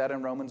can see that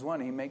in Romans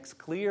 1. He makes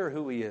clear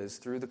who he is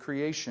through the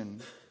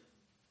creation.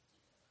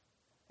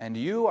 And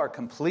you are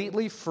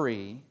completely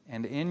free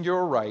and in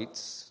your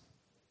rights,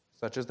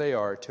 such as they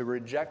are, to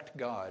reject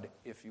God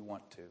if you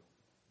want to.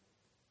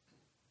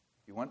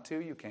 If you want to,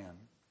 you can.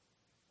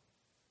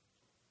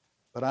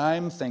 But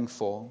I'm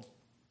thankful,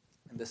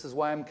 and this is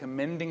why I'm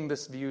commending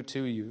this view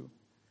to you,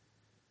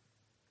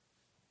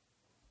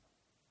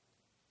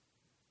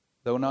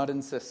 though not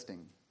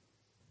insisting,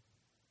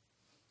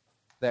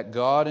 that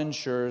God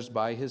ensures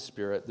by his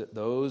Spirit that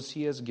those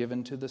he has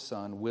given to the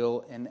Son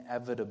will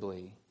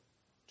inevitably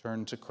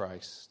turn to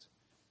Christ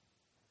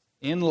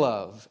in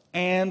love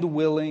and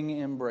willing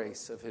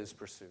embrace of his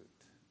pursuit.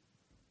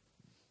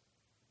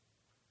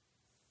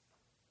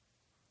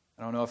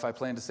 I don't know if I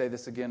plan to say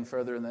this again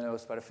further in the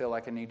notes, but I feel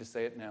like I need to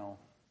say it now.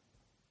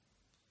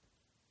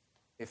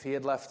 If he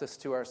had left us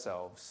to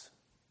ourselves,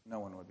 no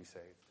one would be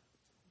saved.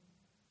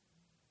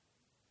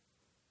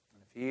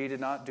 And if he did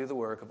not do the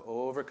work of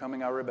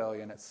overcoming our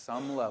rebellion at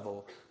some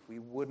level, we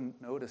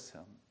wouldn't notice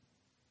him.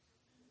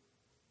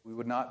 We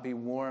would not be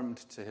warmed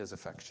to his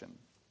affection.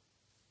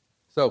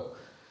 So,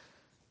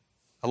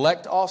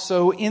 elect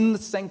also in the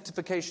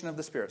sanctification of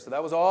the Spirit. So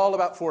that was all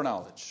about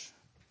foreknowledge.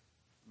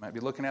 You might be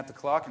looking at the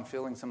clock and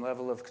feeling some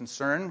level of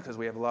concern because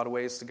we have a lot of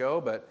ways to go,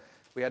 but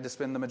we had to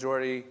spend the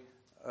majority,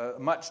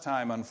 much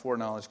time on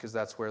foreknowledge because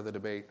that's where the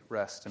debate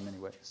rests in many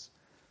ways.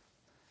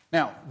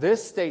 Now,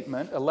 this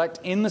statement, elect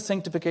in the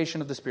sanctification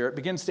of the Spirit,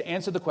 begins to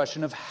answer the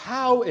question of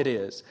how it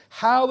is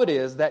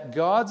that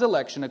God's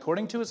election,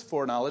 according to his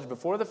foreknowledge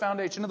before the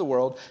foundation of the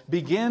world,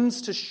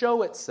 begins to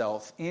show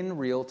itself in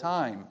real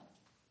time.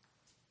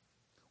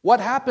 What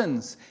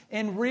happens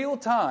in real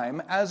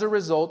time as a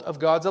result of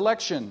God's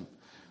election?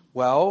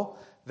 Well,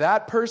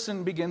 that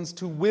person begins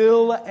to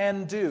will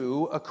and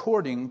do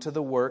according to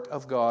the work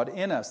of God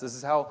in us. This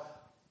is how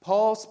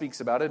Paul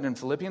speaks about it in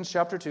Philippians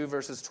chapter 2,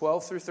 verses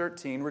 12 through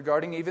 13,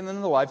 regarding even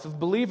in the life of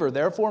believer.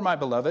 Therefore, my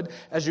beloved,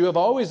 as you have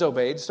always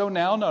obeyed, so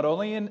now, not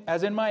only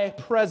as in my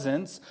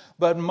presence,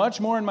 but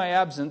much more in my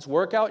absence,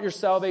 work out your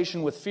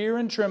salvation with fear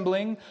and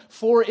trembling,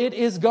 for it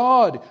is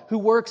God who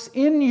works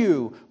in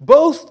you,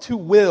 both to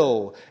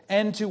will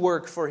and to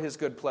work for his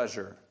good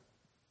pleasure.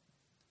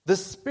 The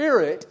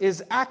Spirit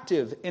is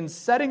active in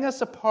setting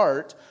us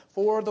apart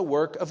for the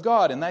work of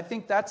God. And I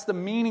think that's the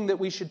meaning that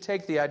we should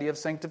take the idea of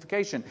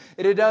sanctification.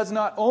 It does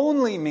not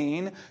only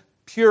mean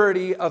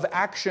purity of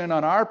action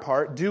on our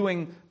part,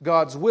 doing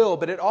God's will,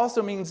 but it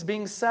also means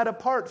being set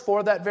apart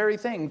for that very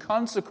thing,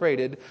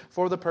 consecrated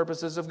for the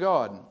purposes of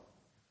God.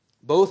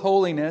 Both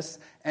holiness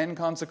and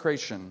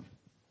consecration.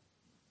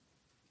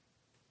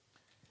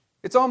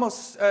 It's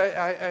almost,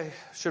 I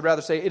should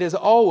rather say, it is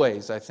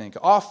always, I think,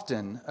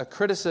 often a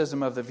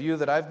criticism of the view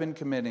that I've been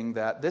committing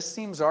that this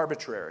seems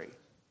arbitrary,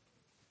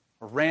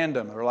 or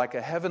random, or like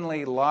a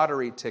heavenly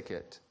lottery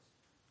ticket.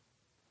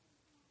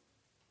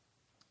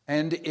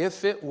 And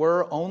if it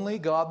were only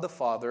God the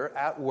Father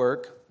at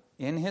work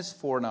in his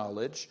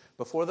foreknowledge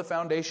before the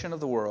foundation of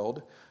the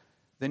world,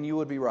 then you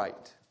would be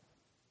right.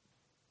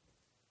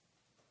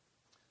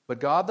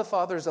 But God the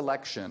Father's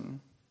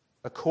election,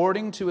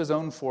 according to his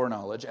own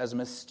foreknowledge, as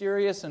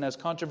mysterious and as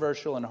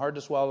controversial and hard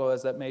to swallow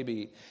as that may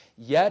be,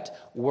 yet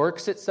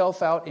works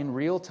itself out in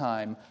real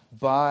time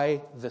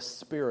by the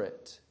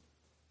Spirit.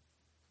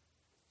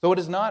 So it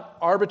is not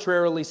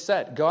arbitrarily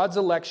set. God's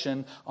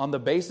election, on the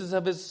basis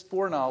of his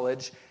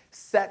foreknowledge,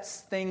 sets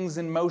things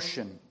in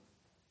motion.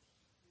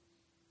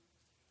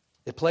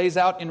 It plays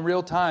out in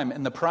real time.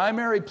 And the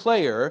primary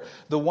player,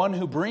 the one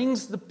who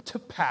brings to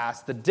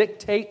pass the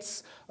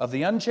dictates of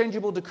the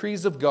unchangeable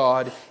decrees of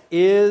God,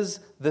 is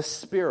the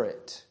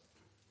Spirit.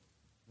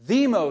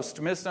 The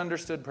most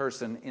misunderstood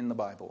person in the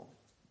Bible.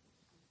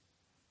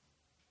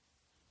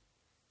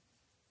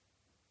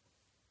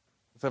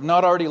 If I've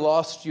not already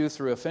lost you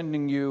through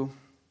offending you,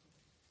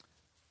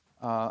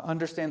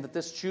 understand that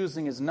this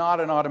choosing is not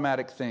an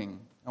automatic thing.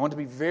 I want to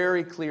be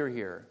very clear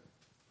here.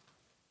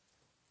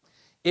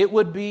 It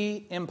would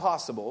be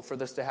impossible for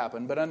this to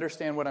happen, but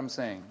understand what I'm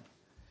saying.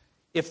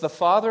 If the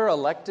Father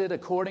elected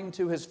according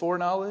to his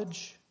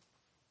foreknowledge,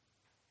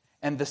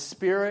 and the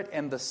Spirit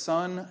and the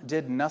Son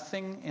did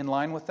nothing in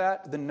line with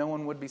that, then no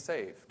one would be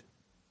saved.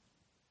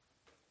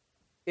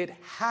 It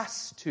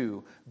has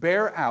to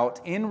bear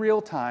out in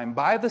real time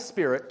by the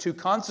Spirit to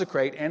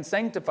consecrate and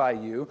sanctify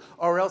you,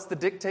 or else the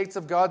dictates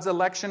of God's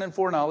election and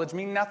foreknowledge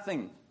mean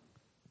nothing.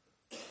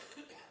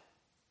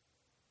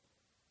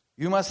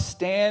 You must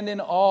stand in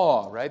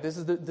awe, right? This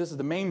is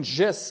the main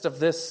gist of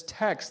this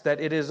text, that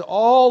it is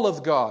all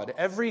of God,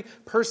 every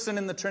person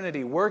in the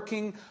Trinity,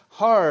 working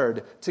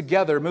hard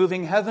together,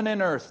 moving heaven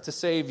and earth to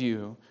save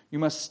you. You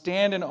must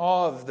stand in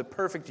awe of the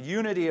perfect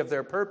unity of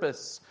their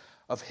purpose,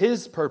 of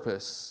His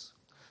purpose.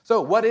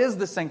 So, what is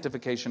the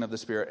sanctification of the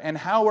Spirit? And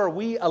how are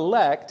we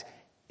elect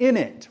in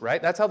it,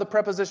 right? That's how the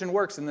preposition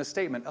works in this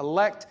statement.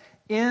 Elect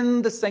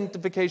in the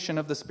sanctification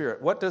of the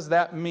Spirit. What does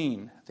that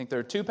mean? I think there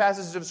are two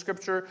passages of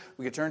Scripture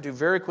we could turn to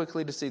very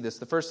quickly to see this.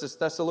 The first is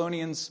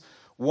Thessalonians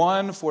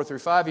 1, 4 through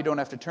 5. You don't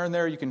have to turn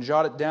there. You can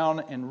jot it down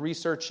and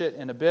research it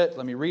in a bit.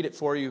 Let me read it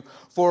for you.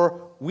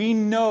 For we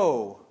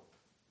know,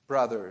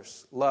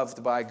 brothers,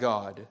 loved by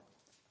God,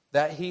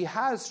 that He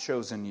has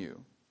chosen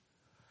you.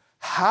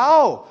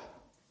 How,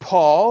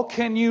 Paul,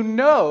 can you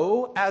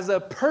know as a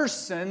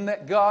person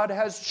that God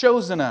has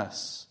chosen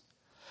us?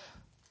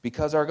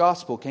 Because our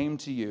gospel came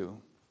to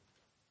you,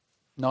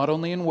 not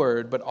only in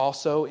word, but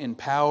also in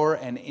power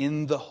and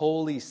in the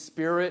Holy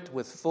Spirit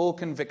with full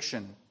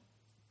conviction.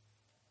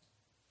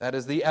 That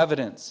is the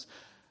evidence.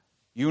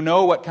 You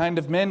know what kind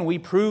of men we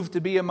prove to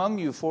be among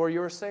you for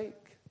your sake.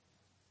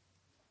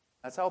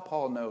 That's how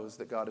Paul knows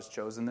that God has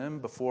chosen them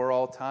before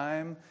all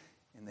time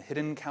in the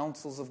hidden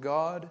counsels of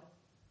God,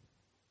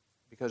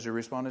 because you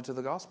responded to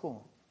the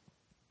gospel.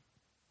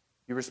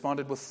 You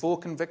responded with full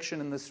conviction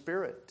in the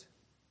Spirit.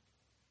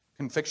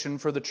 Conviction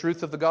for the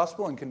truth of the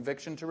gospel and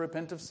conviction to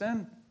repent of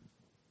sin.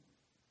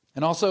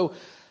 And also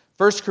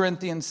 1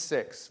 Corinthians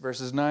 6,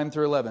 verses 9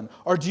 through 11.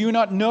 Or do you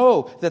not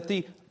know that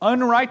the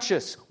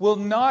unrighteous will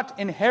not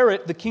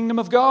inherit the kingdom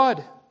of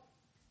God?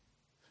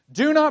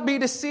 Do not be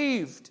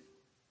deceived.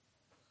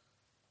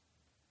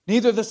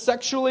 Neither the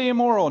sexually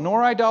immoral,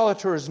 nor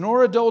idolaters,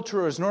 nor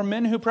adulterers, nor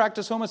men who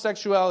practice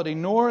homosexuality,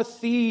 nor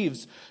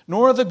thieves,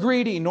 nor the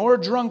greedy, nor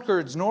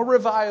drunkards, nor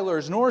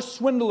revilers, nor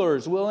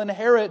swindlers will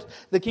inherit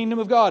the kingdom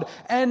of God.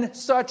 And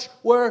such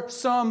were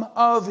some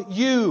of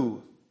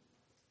you.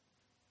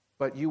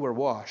 But you were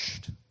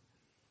washed.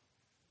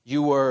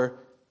 You were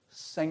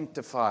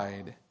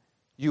sanctified.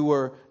 You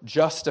were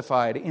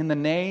justified in the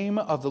name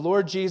of the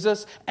Lord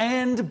Jesus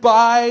and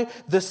by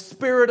the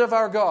Spirit of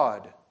our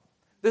God.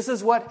 This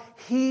is what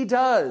He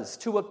does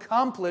to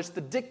accomplish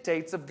the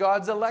dictates of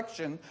God's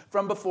election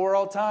from before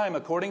all time.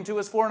 According to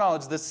His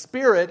foreknowledge, the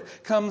Spirit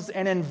comes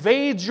and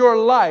invades your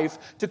life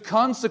to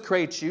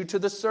consecrate you to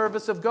the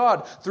service of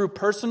God through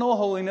personal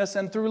holiness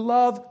and through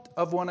love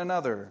of one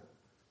another.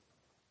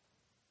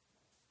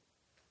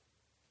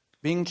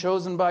 Being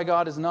chosen by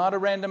God is not a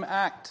random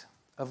act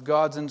of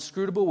God's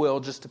inscrutable will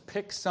just to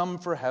pick some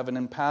for heaven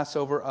and pass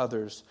over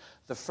others.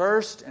 The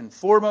first and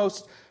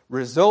foremost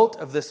result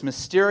of this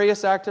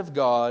mysterious act of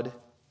God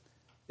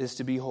is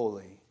to be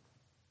holy.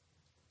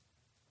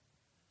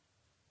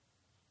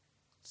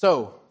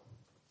 So,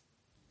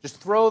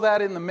 just throw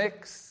that in the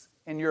mix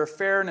in your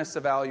fairness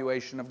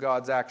evaluation of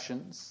God's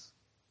actions.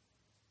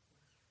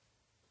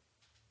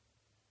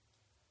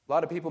 A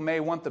lot of people may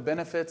want the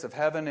benefits of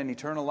heaven and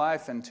eternal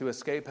life and to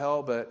escape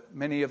hell, but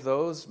many of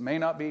those may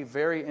not be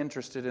very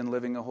interested in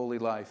living a holy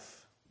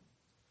life.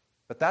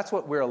 But that's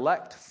what we're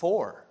elect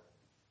for.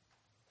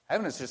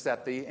 Heaven is just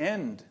at the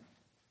end.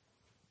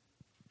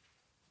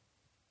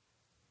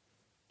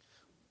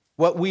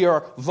 What we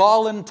are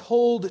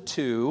voluntold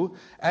to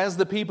as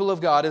the people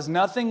of God is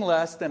nothing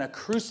less than a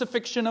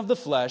crucifixion of the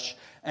flesh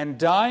and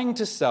dying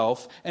to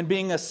self and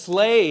being a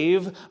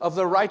slave of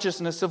the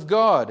righteousness of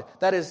God.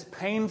 That is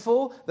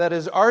painful, that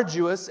is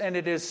arduous, and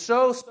it is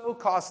so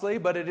costly,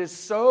 but it is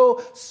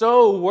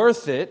so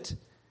worth it.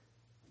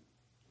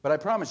 But I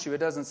promise you, it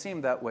doesn't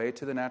seem that way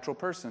to the natural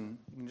person.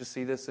 You can just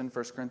see this in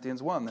 1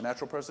 Corinthians 1. The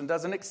natural person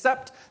doesn't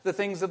accept the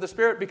things of the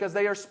Spirit because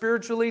they are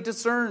spiritually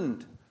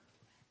discerned.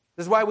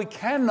 This is why we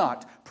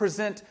cannot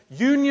present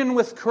union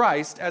with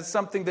Christ as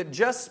something that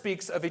just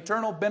speaks of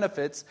eternal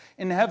benefits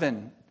in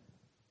heaven.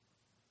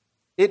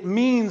 It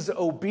means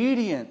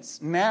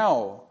obedience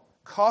now,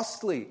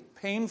 costly,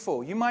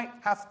 painful. You might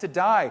have to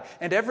die,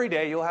 and every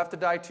day you'll have to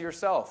die to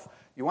yourself.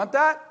 You want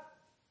that?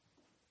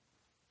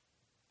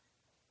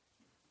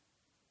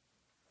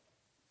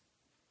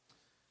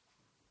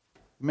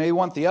 You may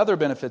want the other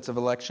benefits of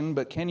election,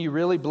 but can you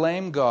really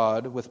blame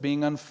God with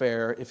being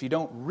unfair if you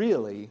don't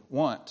really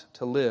want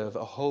to live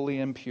a holy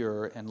and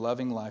pure and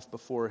loving life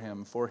before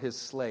Him for His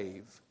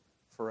slave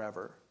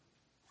forever?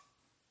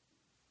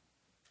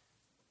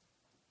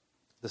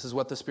 This is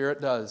what the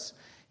Spirit does.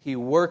 He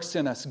works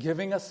in us,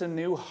 giving us a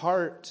new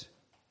heart.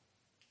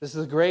 This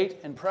is a great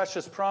and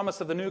precious promise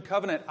of the new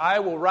covenant.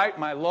 I will write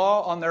my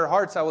law on their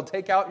hearts. I will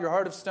take out your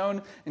heart of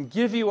stone and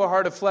give you a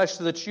heart of flesh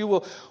so that you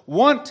will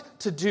want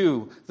to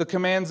do the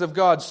commands of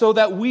God, so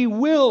that we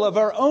will, of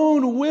our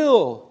own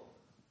will,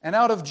 and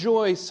out of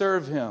joy,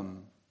 serve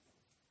Him.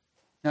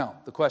 Now,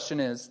 the question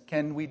is,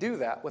 can we do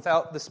that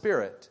without the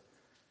Spirit?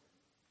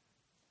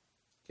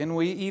 Can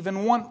we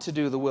even want to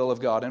do the will of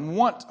God and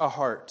want a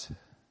heart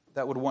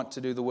that would want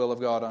to do the will of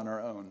God on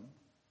our own?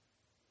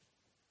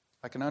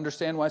 I can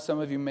understand why some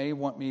of you may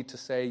want me to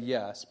say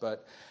yes,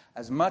 but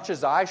as much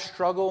as I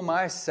struggle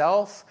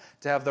myself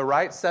to have the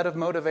right set of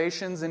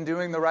motivations in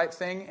doing the right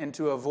thing and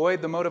to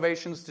avoid the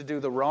motivations to do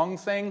the wrong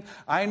thing,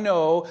 I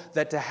know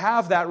that to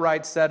have that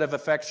right set of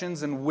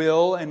affections and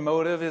will and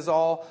motive is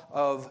all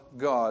of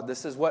God.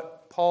 This is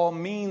what Paul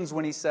means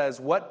when he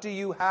says, "What do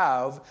you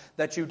have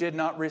that you did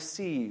not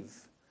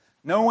receive?"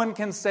 No one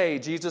can say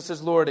Jesus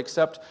is Lord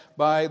except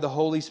by the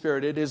Holy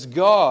Spirit. It is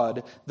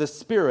God, the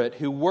Spirit,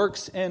 who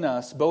works in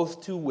us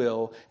both to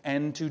will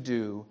and to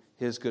do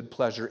His good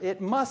pleasure.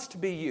 It must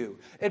be you.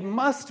 It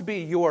must be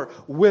your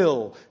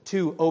will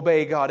to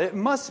obey God. It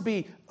must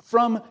be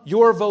from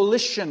your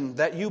volition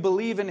that you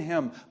believe in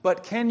Him.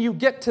 But can you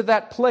get to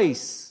that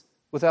place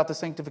without the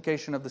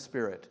sanctification of the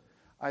Spirit?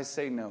 I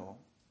say no.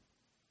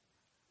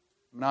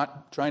 I'm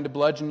not trying to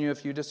bludgeon you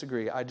if you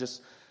disagree.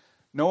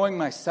 Knowing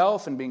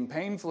myself and being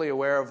painfully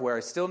aware of where I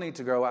still need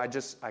to grow, I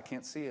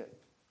can't see it.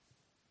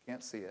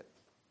 Can't see it.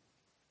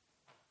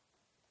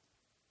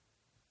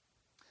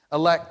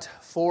 Elect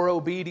for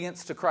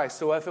obedience to Christ.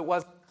 So if it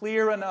wasn't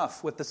clear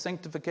enough with the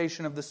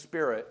sanctification of the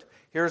Spirit,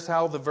 here's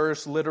how the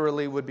verse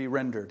literally would be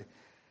rendered.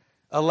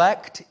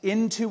 Elect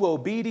into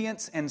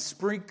obedience and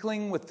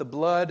sprinkling with the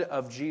blood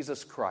of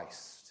Jesus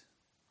Christ.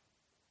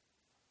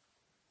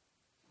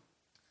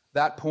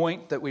 That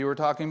point that we were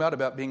talking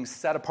about being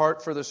set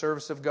apart for the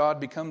service of God,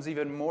 becomes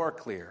even more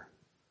clear.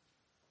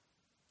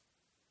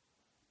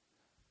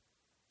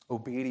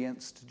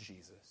 Obedience to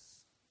Jesus.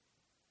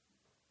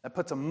 That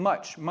puts a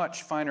much,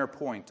 much finer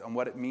point on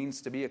what it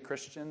means to be a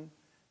Christian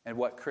and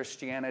what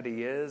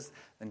Christianity is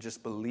than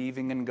just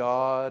believing in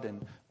God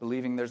and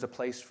believing there's a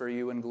place for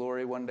you in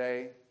glory one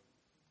day.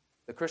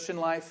 The Christian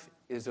life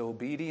is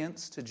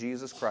obedience to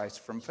Jesus Christ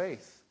from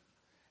faith.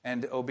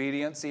 And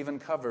obedience even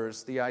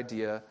covers the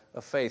idea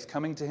of faith.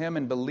 Coming to Him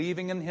and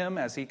believing in Him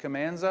as He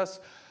commands us,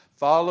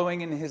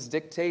 following in His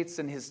dictates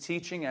and His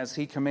teaching as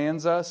He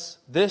commands us.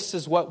 This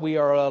is what we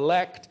are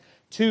elect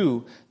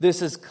to.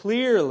 This is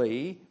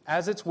clearly,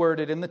 as it's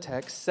worded in the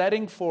text,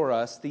 setting for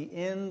us the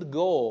end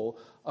goal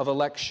of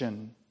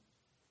election.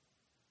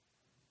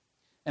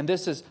 And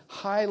this is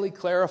highly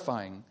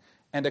clarifying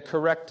and a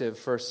corrective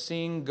for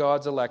seeing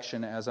God's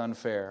election as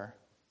unfair.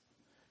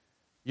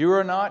 You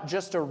are not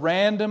just a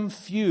random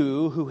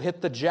few who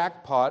hit the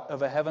jackpot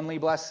of a heavenly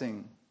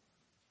blessing.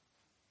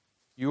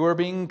 You are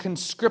being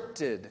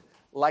conscripted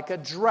like a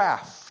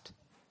draft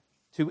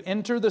to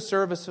enter the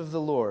service of the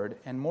Lord,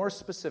 and more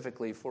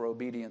specifically for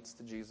obedience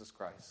to Jesus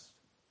Christ.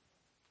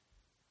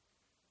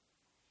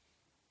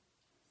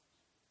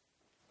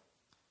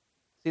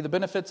 See, the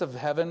benefits of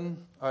heaven,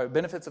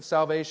 benefits of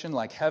salvation,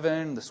 like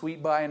heaven, the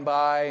sweet by and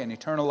by, and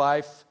eternal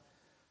life,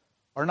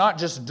 are not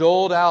just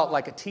doled out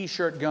like a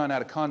t-shirt gun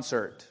at a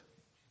concert,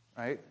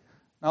 right?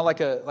 Not like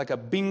a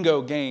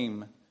bingo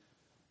game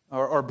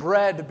or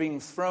bread being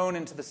thrown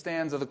into the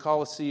stands of the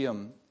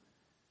Colosseum.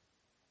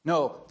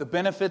 No, the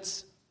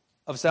benefits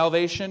of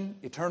salvation,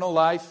 eternal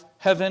life,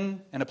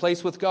 heaven, and a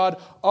place with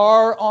God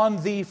are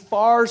on the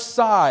far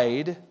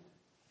side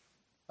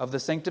of the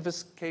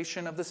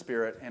sanctification of the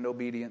Spirit and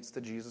obedience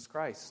to Jesus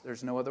Christ.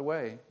 There's no other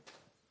way.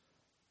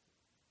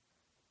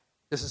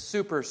 This is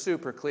super,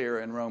 super clear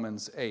in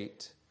Romans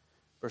 8,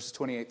 verses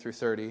 28 through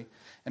 30.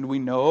 And we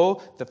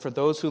know that for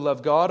those who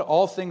love God,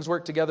 all things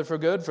work together for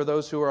good, for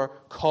those who are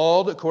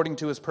called according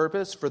to His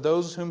purpose, for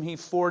those whom He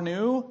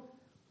foreknew,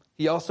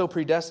 He also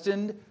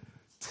predestined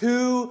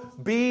to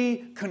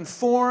be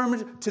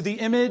conformed to the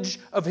image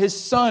of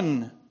His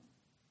Son,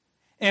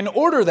 in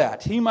order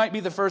that He might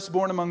be the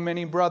firstborn among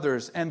many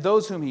brothers. And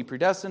those whom He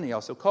predestined, He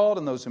also called,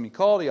 and those whom He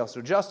called, He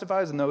also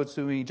justifies, and those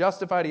whom He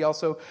justified, He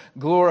also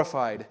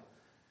glorified.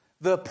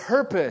 The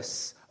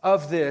purpose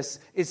of this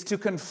is to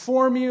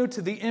conform you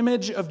to the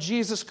image of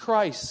Jesus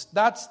Christ.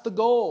 That's the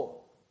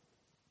goal.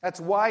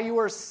 That's why you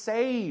are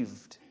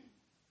saved.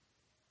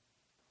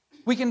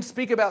 We can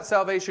speak about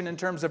salvation in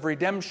terms of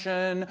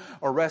redemption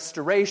or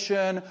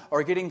restoration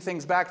or getting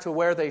things back to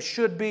where they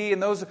should be,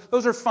 and those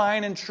are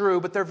fine and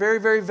true, but they're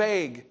very, very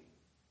vague.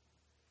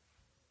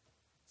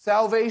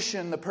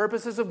 Salvation, the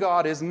purposes of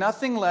God, is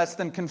nothing less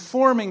than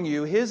conforming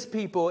you, His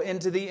people,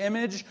 into the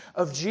image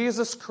of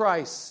Jesus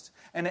Christ.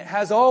 And it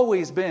has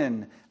always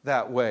been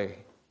that way.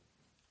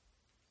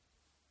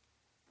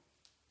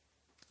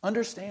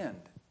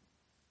 Understand,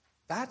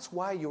 that's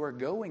why you are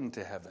going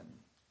to heaven.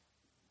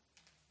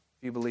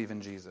 If you believe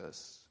in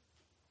Jesus.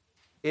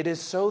 It is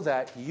so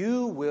that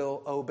you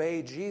will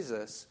obey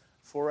Jesus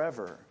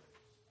forever.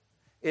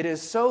 It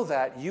is so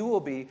that you will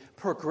be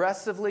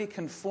progressively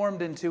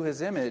conformed into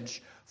His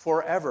image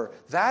forever.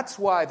 That's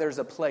why there's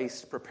a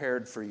place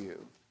prepared for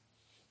you.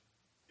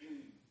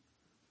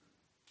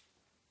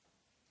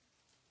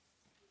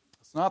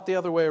 It's not the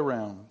other way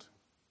around.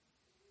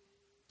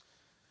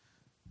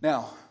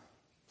 Now,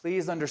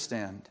 please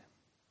understand,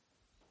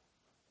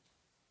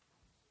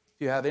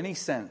 if you have any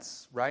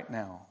sense right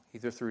now,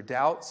 either through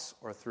doubts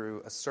or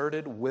through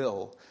asserted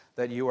will,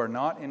 that you are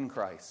not in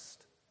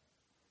Christ.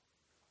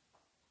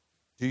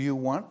 Do you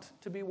want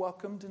to be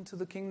welcomed into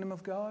the kingdom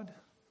of God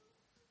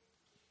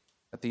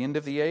at the end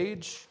of the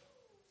age?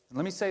 And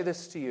let me say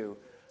this to you.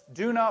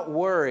 Do not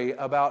worry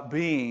about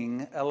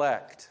being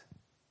elect.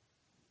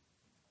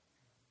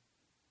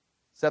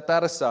 Set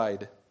that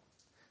aside.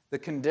 The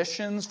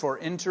conditions for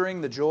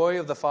entering the joy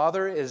of the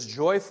Father is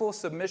joyful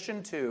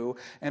submission to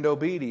and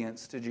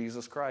obedience to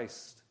Jesus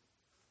Christ.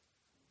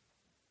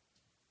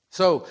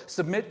 So,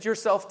 submit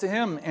yourself to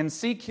Him and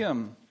seek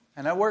Him.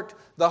 And I worked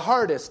the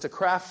hardest to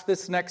craft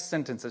this next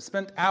sentence. I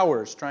spent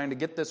hours trying to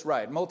get this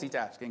right.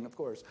 Multitasking, of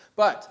course.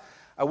 But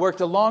I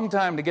worked a long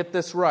time to get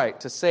this right,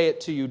 to say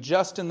it to you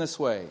just in this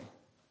way.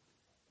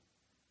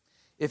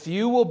 If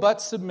you will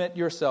but submit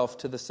yourself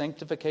to the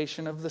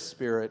sanctification of the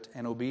Spirit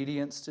and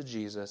obedience to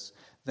Jesus,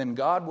 then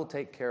God will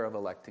take care of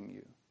electing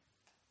you.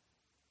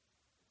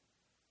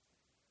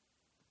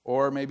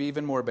 Or maybe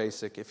even more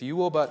basic, if you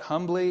will but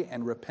humbly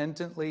and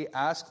repentantly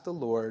ask the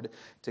Lord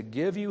to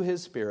give you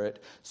His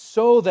Spirit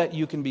so that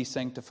you can be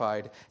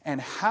sanctified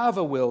and have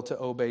a will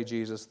to obey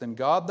Jesus, then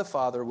God the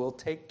Father will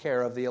take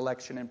care of the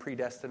election and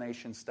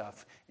predestination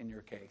stuff in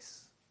your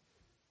case.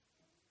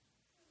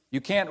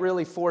 You can't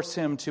really force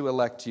Him to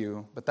elect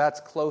you, but that's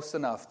close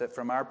enough that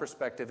from our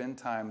perspective in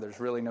time, there's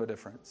really no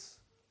difference.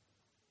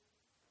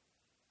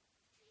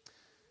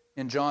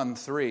 In John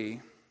 3,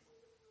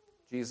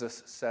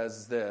 Jesus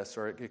says this,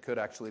 or it could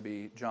actually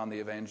be John the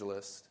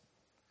Evangelist.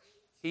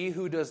 He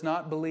who does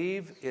not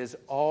believe is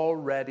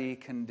already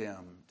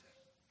condemned.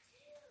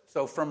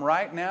 So from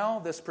right now,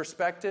 this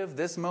perspective,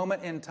 this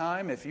moment in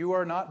time, if you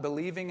are not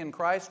believing in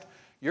Christ,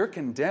 you're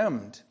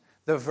condemned.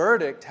 The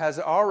verdict has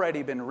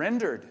already been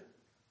rendered.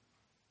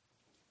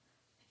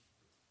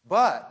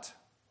 But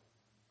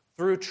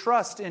through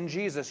trust in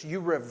Jesus,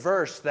 you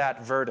reverse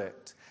that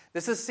verdict.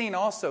 This is seen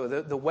also,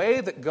 the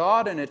way that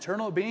God, an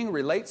eternal being,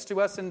 relates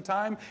to us in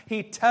time.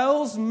 He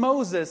tells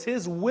Moses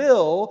his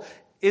will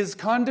is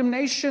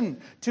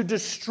condemnation, to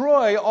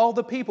destroy all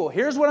the people.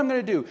 Here's what I'm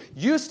going to do.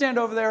 You stand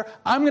over there.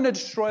 I'm going to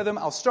destroy them.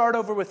 I'll start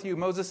over with you.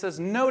 Moses says,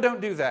 no,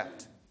 don't do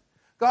that.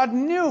 God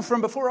knew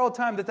from before all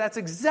time that that's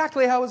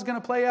exactly how it was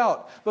going to play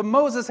out. But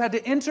Moses had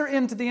to enter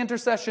into the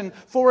intercession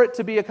for it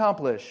to be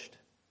accomplished.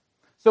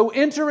 So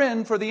enter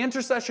in for the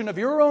intercession of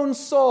your own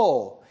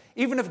soul.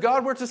 Even if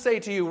God were to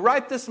say to you,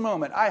 right this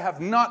moment, I have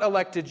not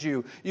elected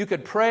you, you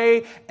could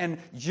pray and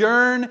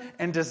yearn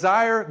and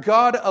desire,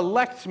 God,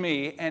 elect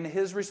me, and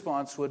His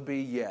response would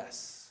be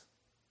yes.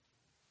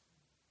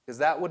 Because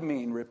that would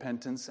mean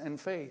repentance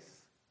and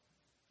faith.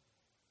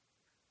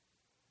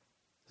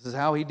 This is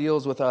how He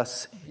deals with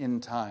us in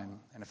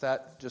time. And if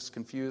that just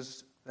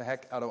confused the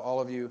heck out of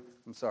all of you,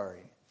 I'm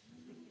sorry.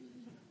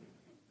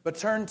 But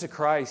turn to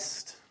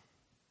Christ.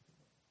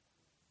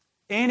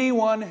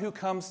 Anyone who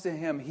comes to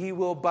Him, He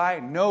will by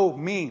no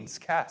means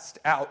cast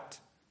out.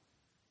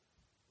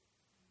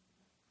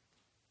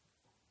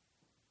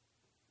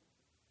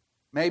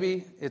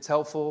 Maybe it's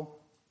helpful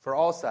for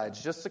all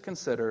sides just to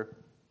consider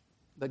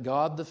that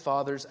God the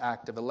Father's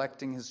act of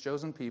electing His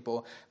chosen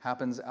people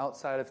happens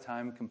outside of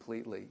time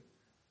completely.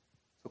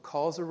 So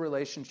calls of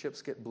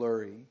relationships get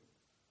blurry,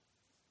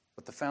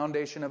 but the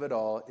foundation of it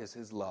all is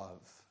His love.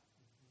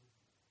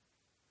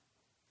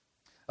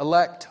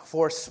 Elect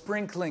for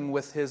sprinkling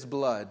with His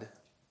blood.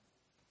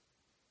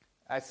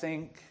 I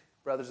think,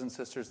 brothers and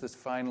sisters, this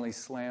finally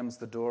slams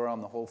the door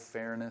on the whole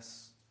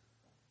fairness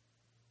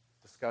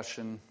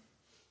discussion.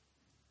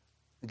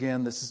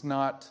 Again, this is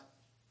not...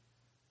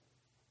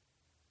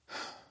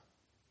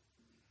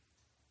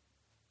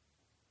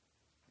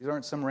 These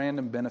aren't some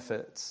random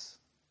benefits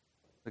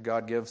that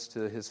God gives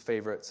to His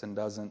favorites and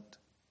doesn't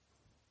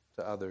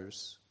to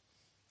others.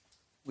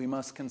 We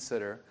must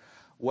consider,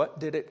 what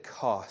did it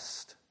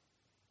cost?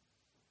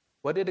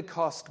 What did it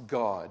cost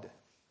God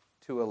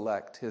to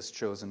elect His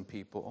chosen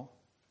people?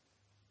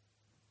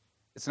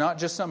 It's not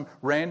just some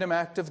random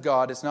act of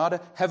God. It's not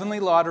a heavenly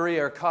lottery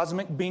or a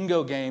cosmic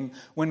bingo game.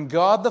 When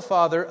God the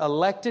Father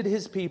elected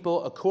His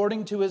people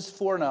according to His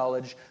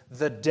foreknowledge,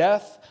 the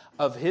death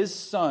of His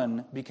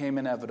Son became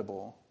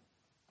inevitable.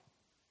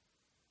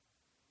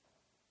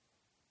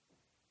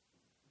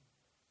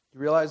 You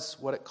realize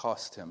what it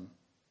cost Him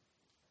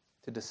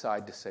to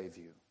decide to save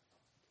you?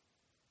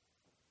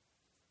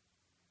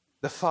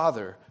 The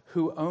Father,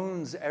 who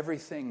owns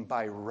everything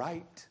by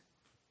right,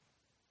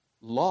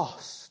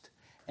 lost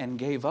and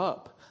gave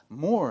up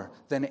more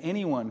than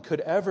anyone could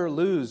ever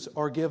lose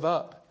or give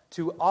up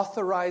to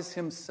authorize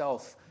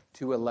Himself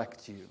to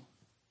elect you.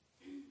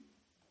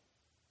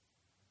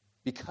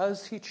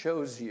 Because He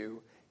chose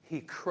you,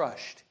 He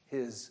crushed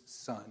His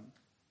Son.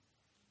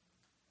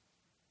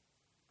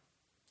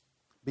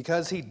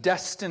 Because He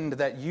destined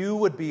that you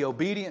would be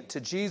obedient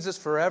to Jesus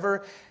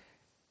forever,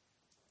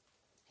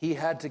 He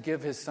had to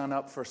give His Son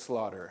up for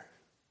slaughter.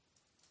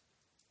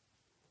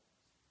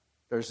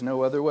 There's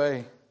no other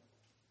way.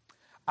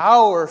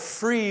 Our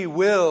free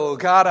will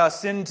got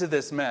us into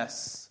this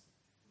mess.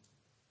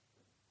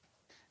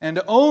 And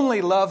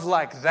only love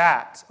like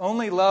that,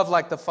 only love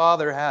like the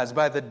Father has,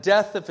 by the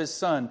death of His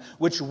Son,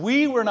 which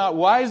we were not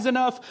wise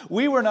enough,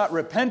 we were not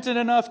repentant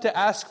enough to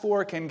ask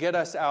for, can get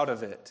us out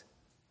of it.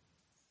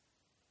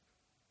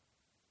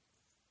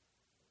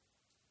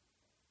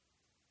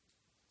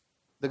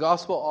 The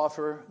gospel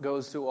offer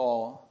goes to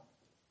all,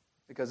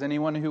 because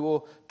anyone who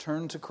will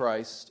turn to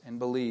Christ and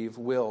believe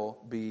will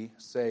be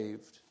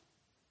saved.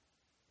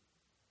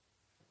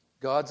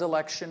 God's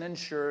election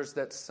ensures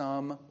that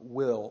some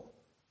will.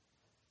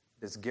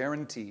 It is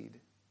guaranteed.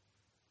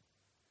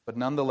 But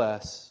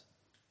nonetheless,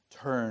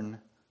 turn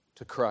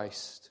to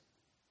Christ.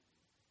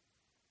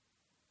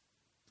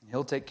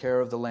 He'll take care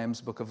of the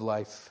Lamb's Book of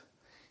Life.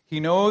 He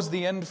knows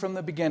the end from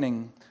the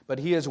beginning, but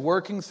He is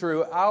working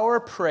through our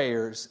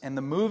prayers and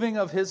the moving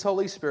of His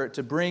Holy Spirit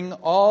to bring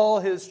all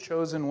His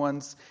chosen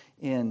ones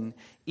in,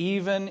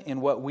 even in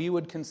what we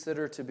would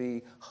consider to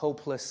be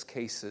hopeless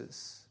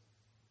cases.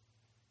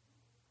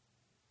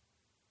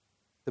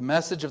 The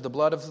message of the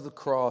blood of the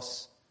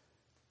cross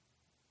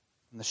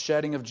and the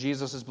shedding of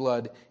Jesus'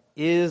 blood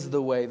is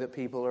the way that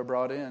people are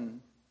brought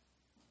in.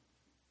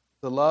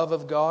 The love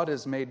of God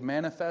is made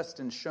manifest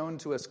and shown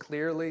to us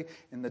clearly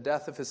in the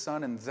death of His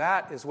Son, and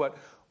that is what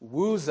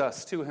woos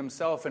us to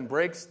Himself and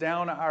breaks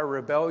down our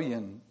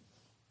rebellion.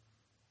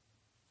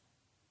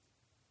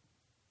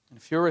 And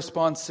if your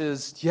response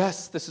is,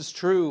 yes, this is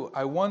true,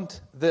 I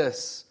want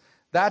this,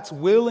 that's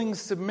willing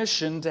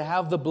submission to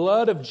have the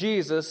blood of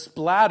Jesus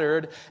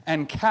splattered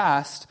and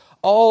cast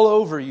all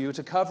over you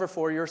to cover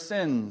for your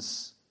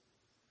sins.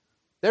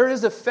 There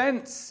is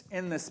offense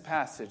in this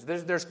passage.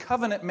 There's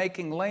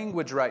covenant-making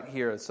language right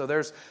here. So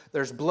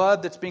there's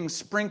blood that's being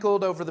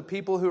sprinkled over the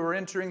people who are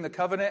entering the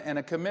covenant and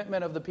a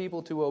commitment of the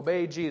people to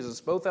obey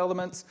Jesus. Both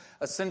elements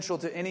essential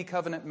to any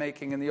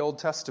covenant-making in the Old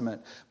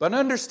Testament. But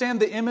understand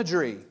the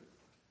imagery.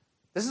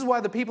 This is why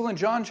the people in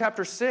John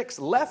chapter 6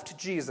 left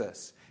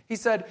Jesus. He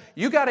said,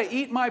 you got to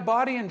eat my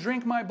body and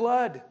drink my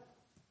blood.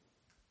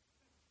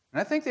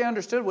 And I think they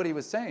understood what He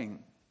was saying.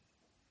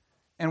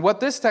 And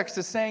what this text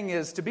is saying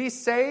is, to be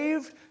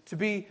saved, to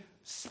be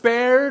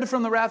spared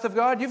from the wrath of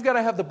God, you've got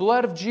to have the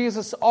blood of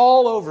Jesus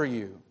all over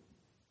you.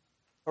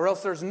 Or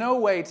else there's no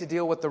way to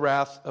deal with the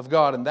wrath of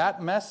God. And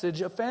that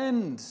message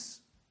offends.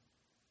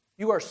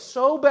 You are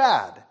so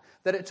bad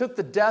that it took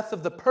the death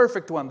of the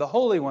perfect one, the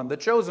holy one, the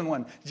chosen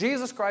one,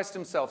 Jesus Christ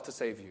Himself, to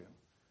save you.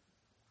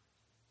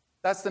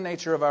 That's the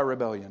nature of our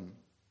rebellion.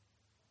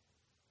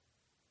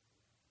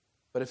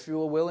 But if you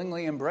will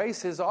willingly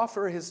embrace His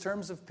offer, His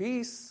terms of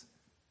peace,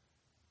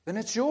 then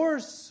it's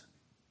yours.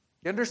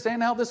 You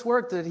understand how this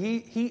works?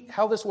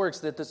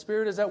 That the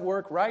Spirit is at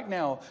work right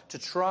now to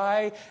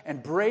try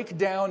and break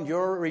down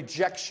your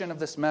rejection of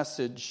this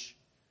message.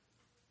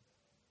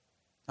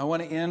 I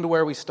want to end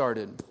where we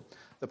started.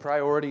 The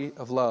priority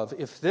of love.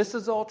 If this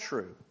is all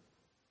true,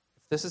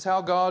 if this is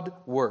how God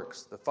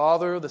works, the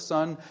Father, the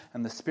Son,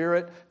 and the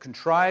Spirit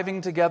contriving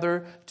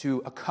together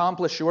to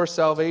accomplish your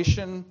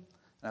salvation,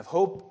 and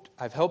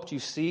I've helped you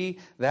see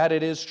that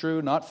it is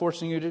true, not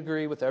forcing you to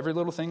agree with every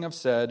little thing I've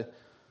said,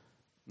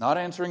 not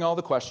answering all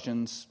the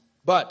questions.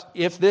 But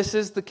if this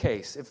is the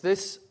case, if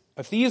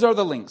these are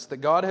the links that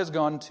God has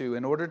gone to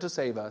in order to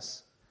save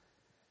us,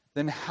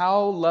 then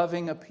how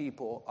loving a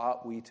people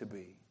ought we to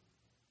be?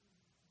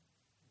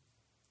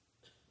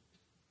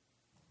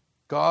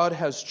 God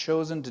has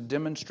chosen to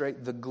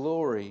demonstrate the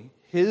glory,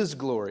 His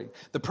glory.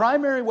 The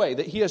primary way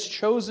that He has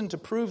chosen to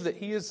prove that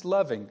He is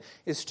loving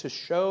is to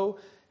show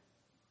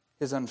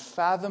His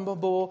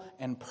unfathomable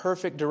and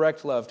perfect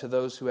direct love to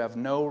those who have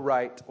no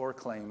right or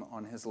claim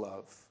on His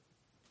love.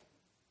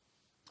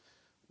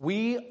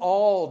 We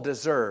all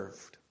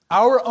deserved.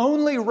 Our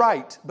only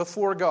right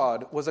before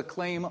God was a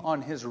claim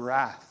on His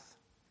wrath.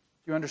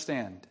 Do you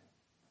understand?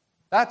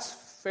 That's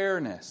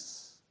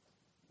fairness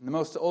in the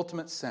most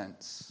ultimate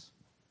sense.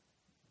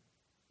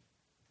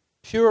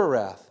 Pure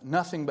wrath,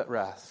 nothing but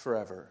wrath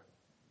forever.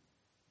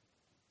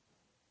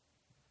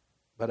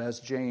 But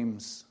as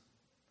James,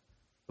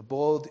 the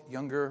bold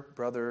younger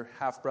brother,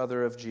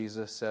 half-brother of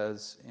Jesus,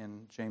 says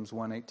in James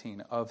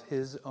 1:18, of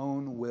His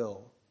own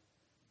will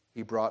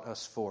He brought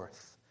us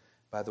forth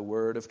by the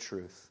word of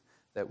truth,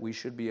 that we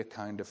should be a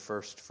kind of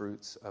first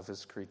fruits of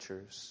His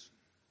creatures.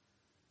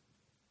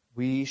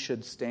 We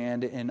should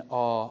stand in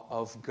awe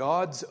of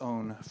God's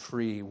own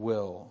free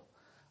will,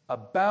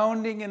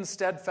 abounding in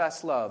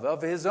steadfast love,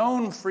 of His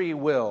own free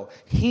will.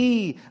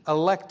 He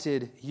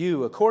elected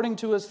you, according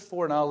to His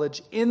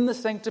foreknowledge, in the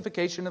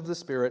sanctification of the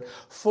Spirit,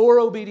 for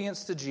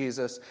obedience to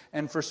Jesus,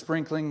 and for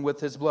sprinkling with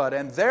His blood.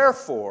 And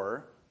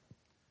therefore,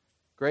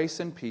 grace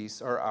and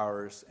peace are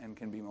ours and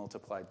can be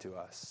multiplied to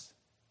us.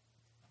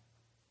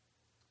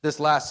 This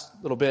last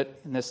little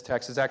bit in this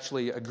text is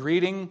actually a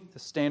greeting, the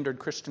standard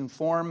Christian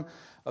form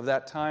of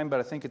that time, but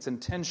I think it's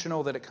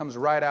intentional that it comes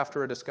right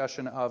after a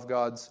discussion of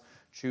God's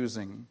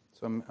choosing.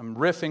 So I'm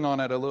riffing on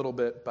it a little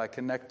bit by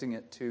connecting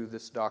it to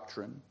this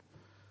doctrine.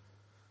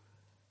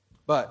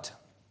 But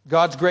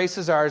God's grace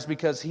is ours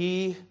because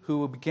He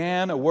who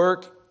began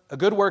a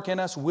good work in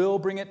us will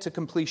bring it to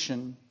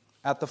completion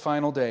at the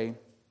final day.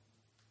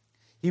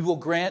 He will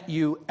grant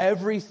you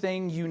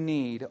everything you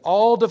need,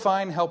 all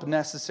divine help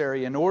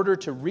necessary in order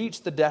to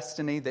reach the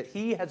destiny that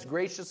He has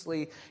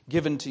graciously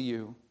given to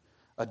you.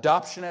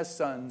 Adoption as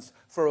sons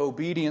for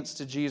obedience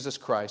to Jesus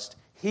Christ.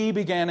 He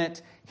began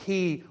it.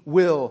 He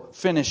will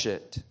finish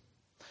it.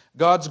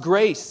 God's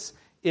grace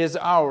is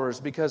ours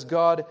because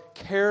God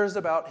cares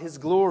about His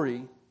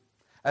glory.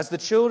 As the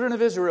children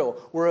of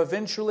Israel were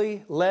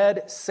eventually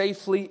led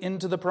safely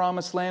into the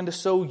promised land,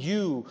 so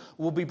you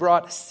will be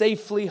brought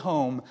safely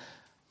home,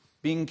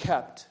 being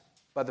kept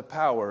by the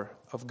power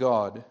of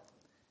God.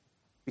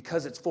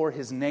 Because it's for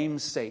His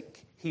name's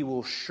sake, He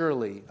will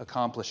surely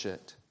accomplish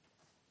it.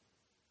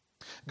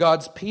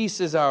 God's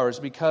peace is ours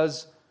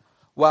because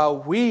while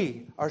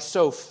we are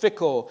so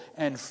fickle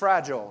and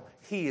fragile,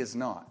 He is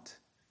not.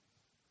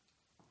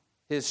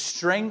 His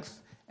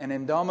strength and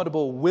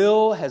indomitable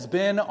will has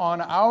been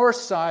on our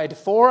side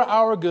for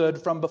our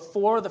good from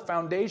before the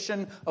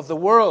foundation of the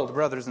world,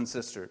 brothers and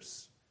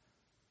sisters.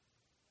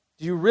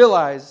 Do you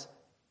realize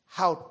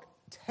how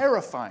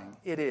terrifying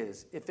it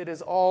is if it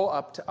is all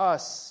up to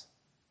us?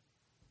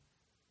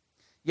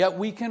 Yet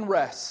we can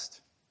rest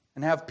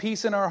and have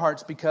peace in our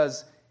hearts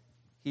because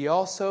He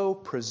also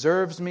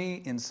preserves me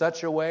in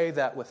such a way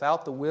that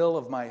without the will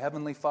of my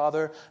heavenly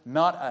Father,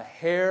 not a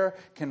hair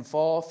can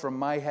fall from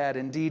my head.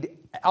 Indeed,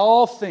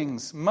 all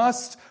things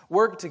must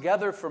work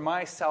together for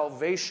my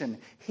salvation.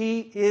 He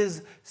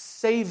is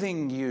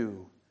saving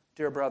you,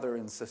 dear brother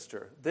and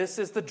sister. This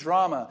is the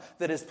drama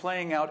that is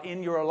playing out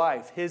in your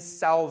life, His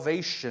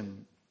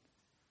salvation.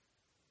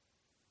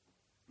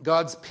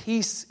 God's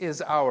peace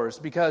is ours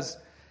because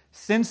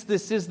since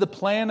this is the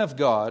plan of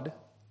God,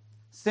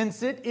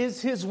 since it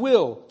is His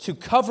will to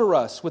cover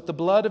us with the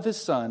blood of His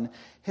Son,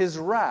 His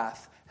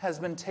wrath has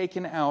been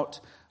taken out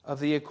of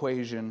the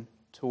equation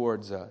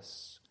towards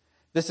us.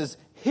 This is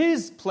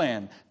His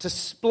plan to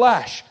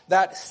splash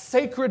that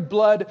sacred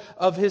blood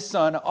of His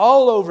Son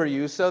all over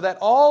you so that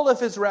all of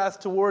His wrath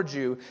towards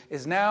you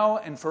is now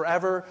and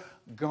forever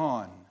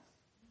gone.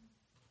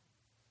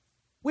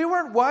 We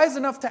weren't wise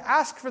enough to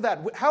ask for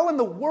that. How in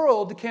the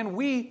world can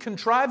we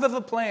contrive of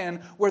a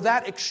plan where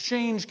that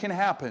exchange can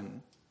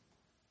happen?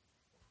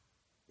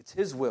 It's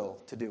His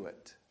will to do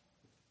it.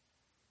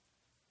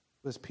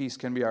 This peace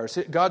can be ours.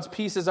 God's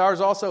peace is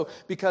ours also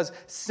because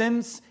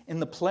since this is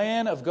the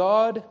plan of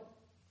God,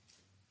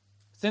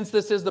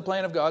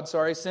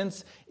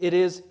 since it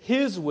is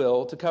His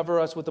will to cover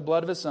us with the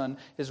blood of His Son,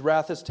 His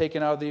wrath is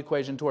taken out of the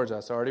equation towards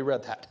us. I already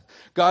read that.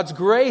 God's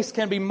grace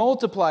can be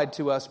multiplied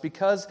to us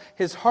because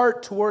His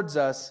heart towards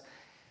us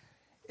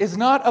is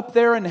not up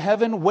there in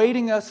heaven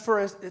waiting us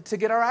to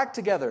get our act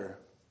together.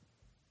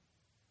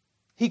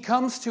 He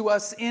comes to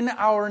us in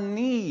our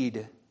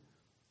need.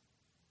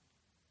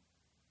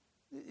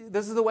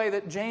 This is the way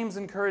that James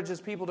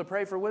encourages people to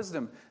pray for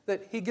wisdom,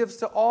 that He gives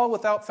to all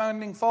without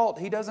finding fault.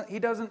 He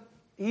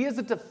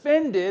isn't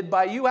offended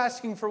by you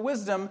asking for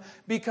wisdom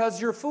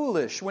because you're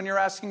foolish when you're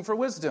asking for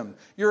wisdom.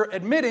 You're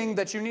admitting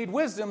that you need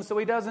wisdom, so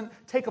He doesn't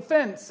take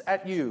offense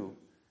at you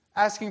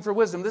asking for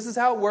wisdom. This is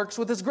how it works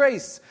with His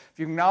grace. If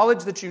you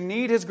acknowledge that you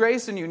need His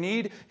grace and you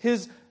need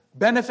His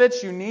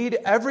benefits, you need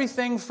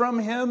everything from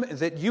Him,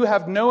 that you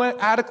have no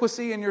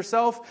adequacy in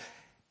yourself,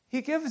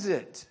 He gives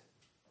it.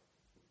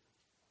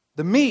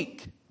 The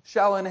meek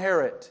shall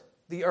inherit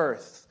the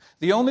earth.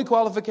 The only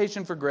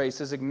qualification for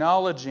grace is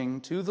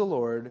acknowledging to the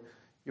Lord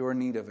your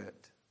need of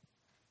it.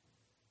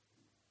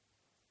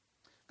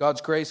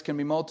 God's grace can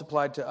be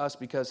multiplied to us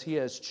because He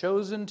has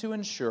chosen to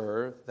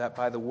ensure that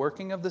by the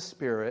working of the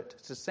Spirit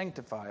to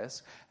sanctify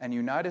us and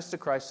unite us to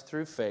Christ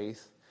through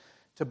faith,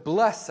 to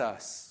bless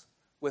us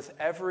with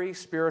every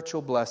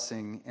spiritual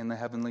blessing in the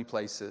heavenly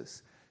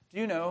places. Do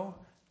you know,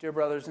 dear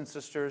brothers and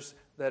sisters,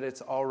 that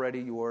it's already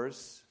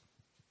yours?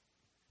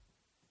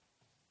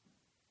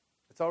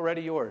 It's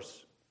already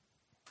yours.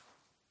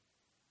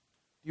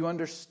 Do you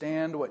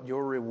understand what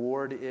your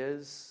reward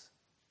is?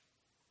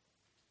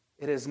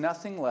 It is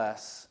nothing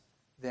less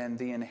than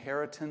the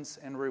inheritance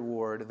and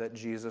reward that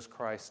Jesus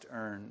Christ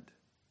earned.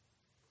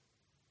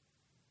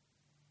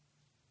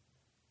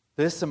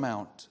 This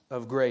amount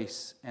of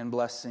grace and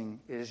blessing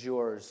is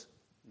yours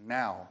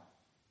now.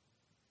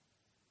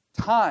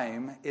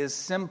 Time is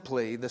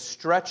simply the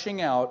stretching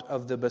out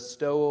of the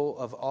bestowal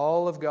of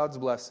all of God's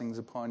blessings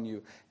upon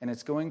you, and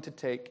it's going to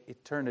take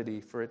eternity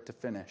for it to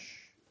finish.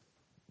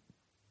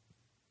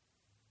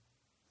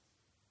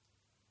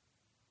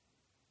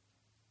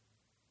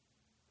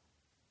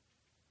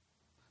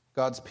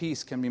 God's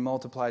peace can be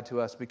multiplied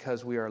to us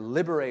because we are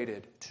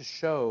liberated to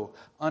show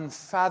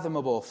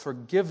unfathomable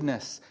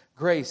forgiveness,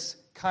 grace,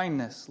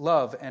 kindness,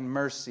 love, and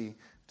mercy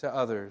to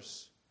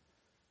others.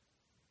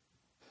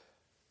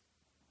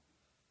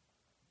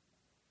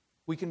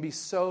 We can be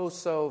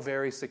so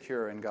very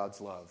secure in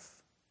God's love.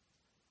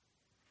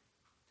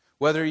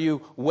 Whether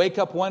you wake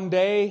up one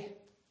day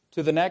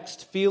to the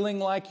next feeling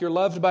like you're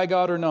loved by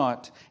God or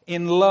not,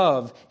 in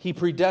love, He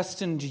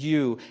predestined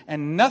you,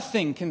 and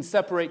nothing can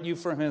separate you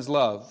from His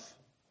love.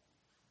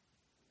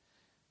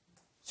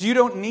 So you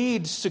don't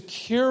need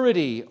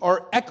security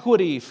or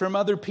equity from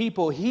other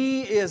people.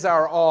 He is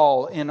our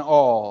all in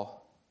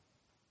all.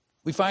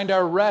 We find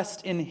our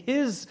rest in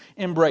His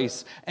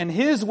embrace and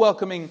His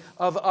welcoming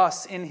of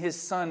us in His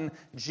Son,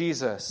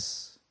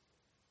 Jesus.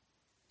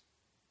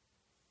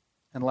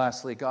 And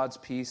lastly, God's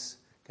peace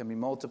can be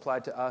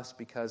multiplied to us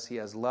because He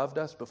has loved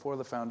us before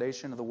the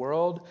foundation of the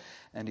world,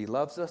 and He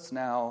loves us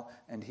now,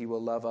 and He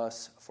will love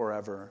us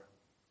forever.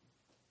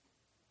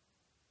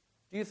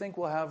 Do you think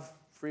we'll have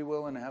free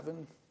will in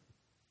heaven?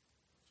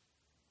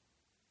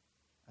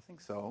 I think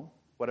so,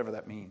 whatever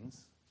that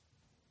means.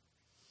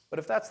 But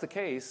if that's the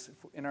case,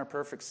 in our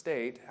perfect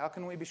state, how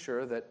can we be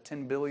sure that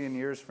 10 billion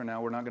years from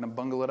now we're not going to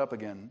bungle it up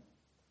again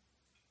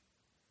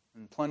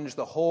and plunge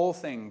the whole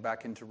thing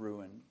back into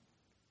ruin?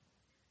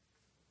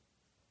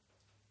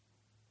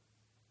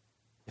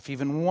 If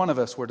even one of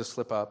us were to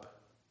slip up.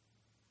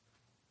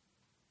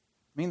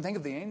 I mean, think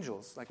of the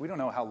angels. Like, we don't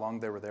know how long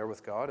they were there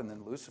with God, and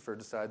then Lucifer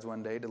decides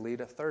one day to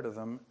lead a third of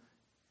them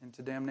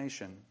into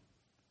damnation.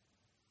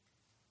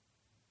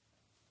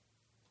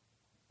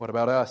 What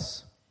about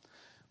us?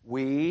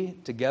 We,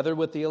 together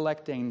with the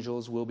elect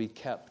angels, will be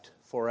kept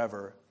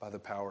forever by the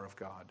power of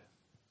God.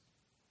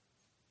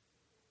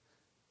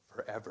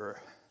 Forever.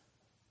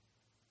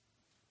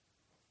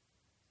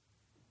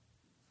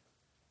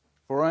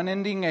 For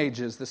unending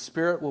ages, the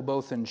Spirit will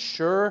both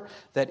ensure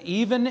that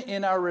even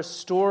in our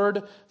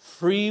restored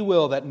free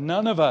will, that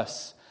none of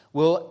us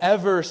will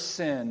ever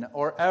sin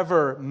or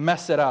ever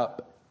mess it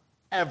up.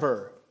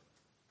 Ever.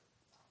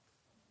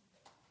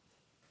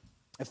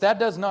 If that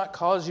does not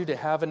cause you to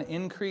have an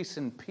increase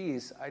in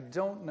peace, I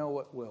don't know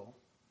what will.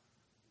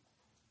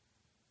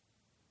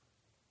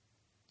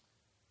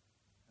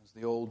 As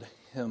the old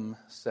hymn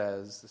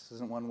says, this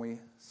isn't one we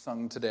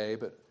sung today,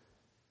 but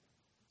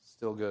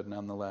still good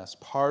nonetheless.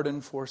 Pardon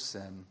for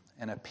sin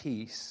and a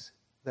peace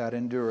that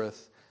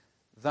endureth,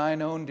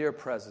 thine own dear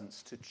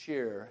presence to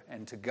cheer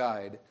and to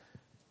guide,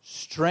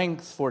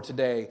 strength for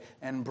today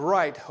and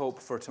bright hope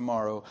for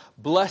tomorrow,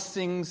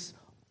 blessings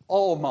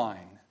all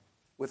mine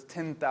with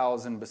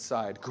 10,000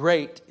 beside.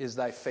 Great is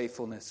thy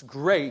faithfulness,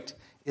 great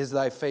is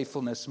thy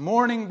faithfulness.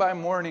 Morning by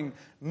morning,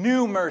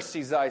 new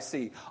mercies I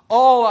see.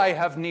 All I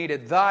have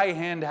needed, thy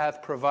hand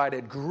hath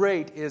provided.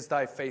 Great is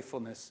thy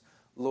faithfulness,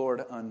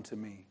 Lord, unto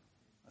me.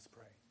 Let's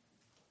pray.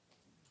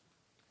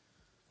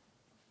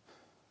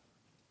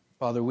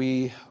 Father,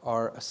 we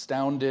are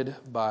astounded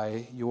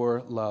by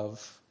your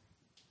love.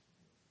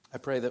 I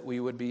pray that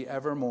we would be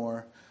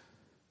evermore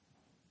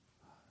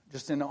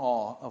just in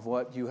awe of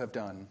what you have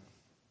done.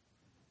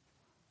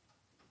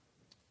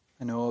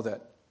 I know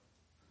that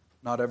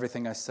not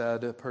everything I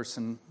said a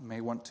person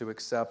may want to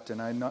accept,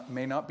 and I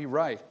may not be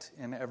right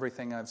in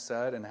everything I've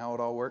said and how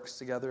it all works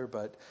together,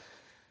 but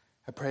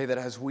I pray that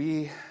as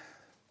we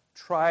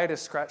try to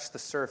scratch the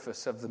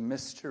surface of the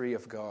mystery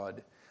of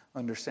God,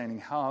 understanding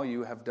how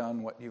you have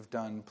done what you've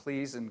done,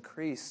 please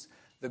increase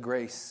the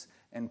grace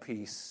and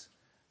peace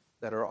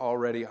that are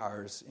already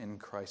ours in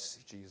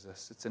Christ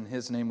Jesus. It's in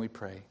His name we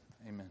pray.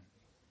 Amen.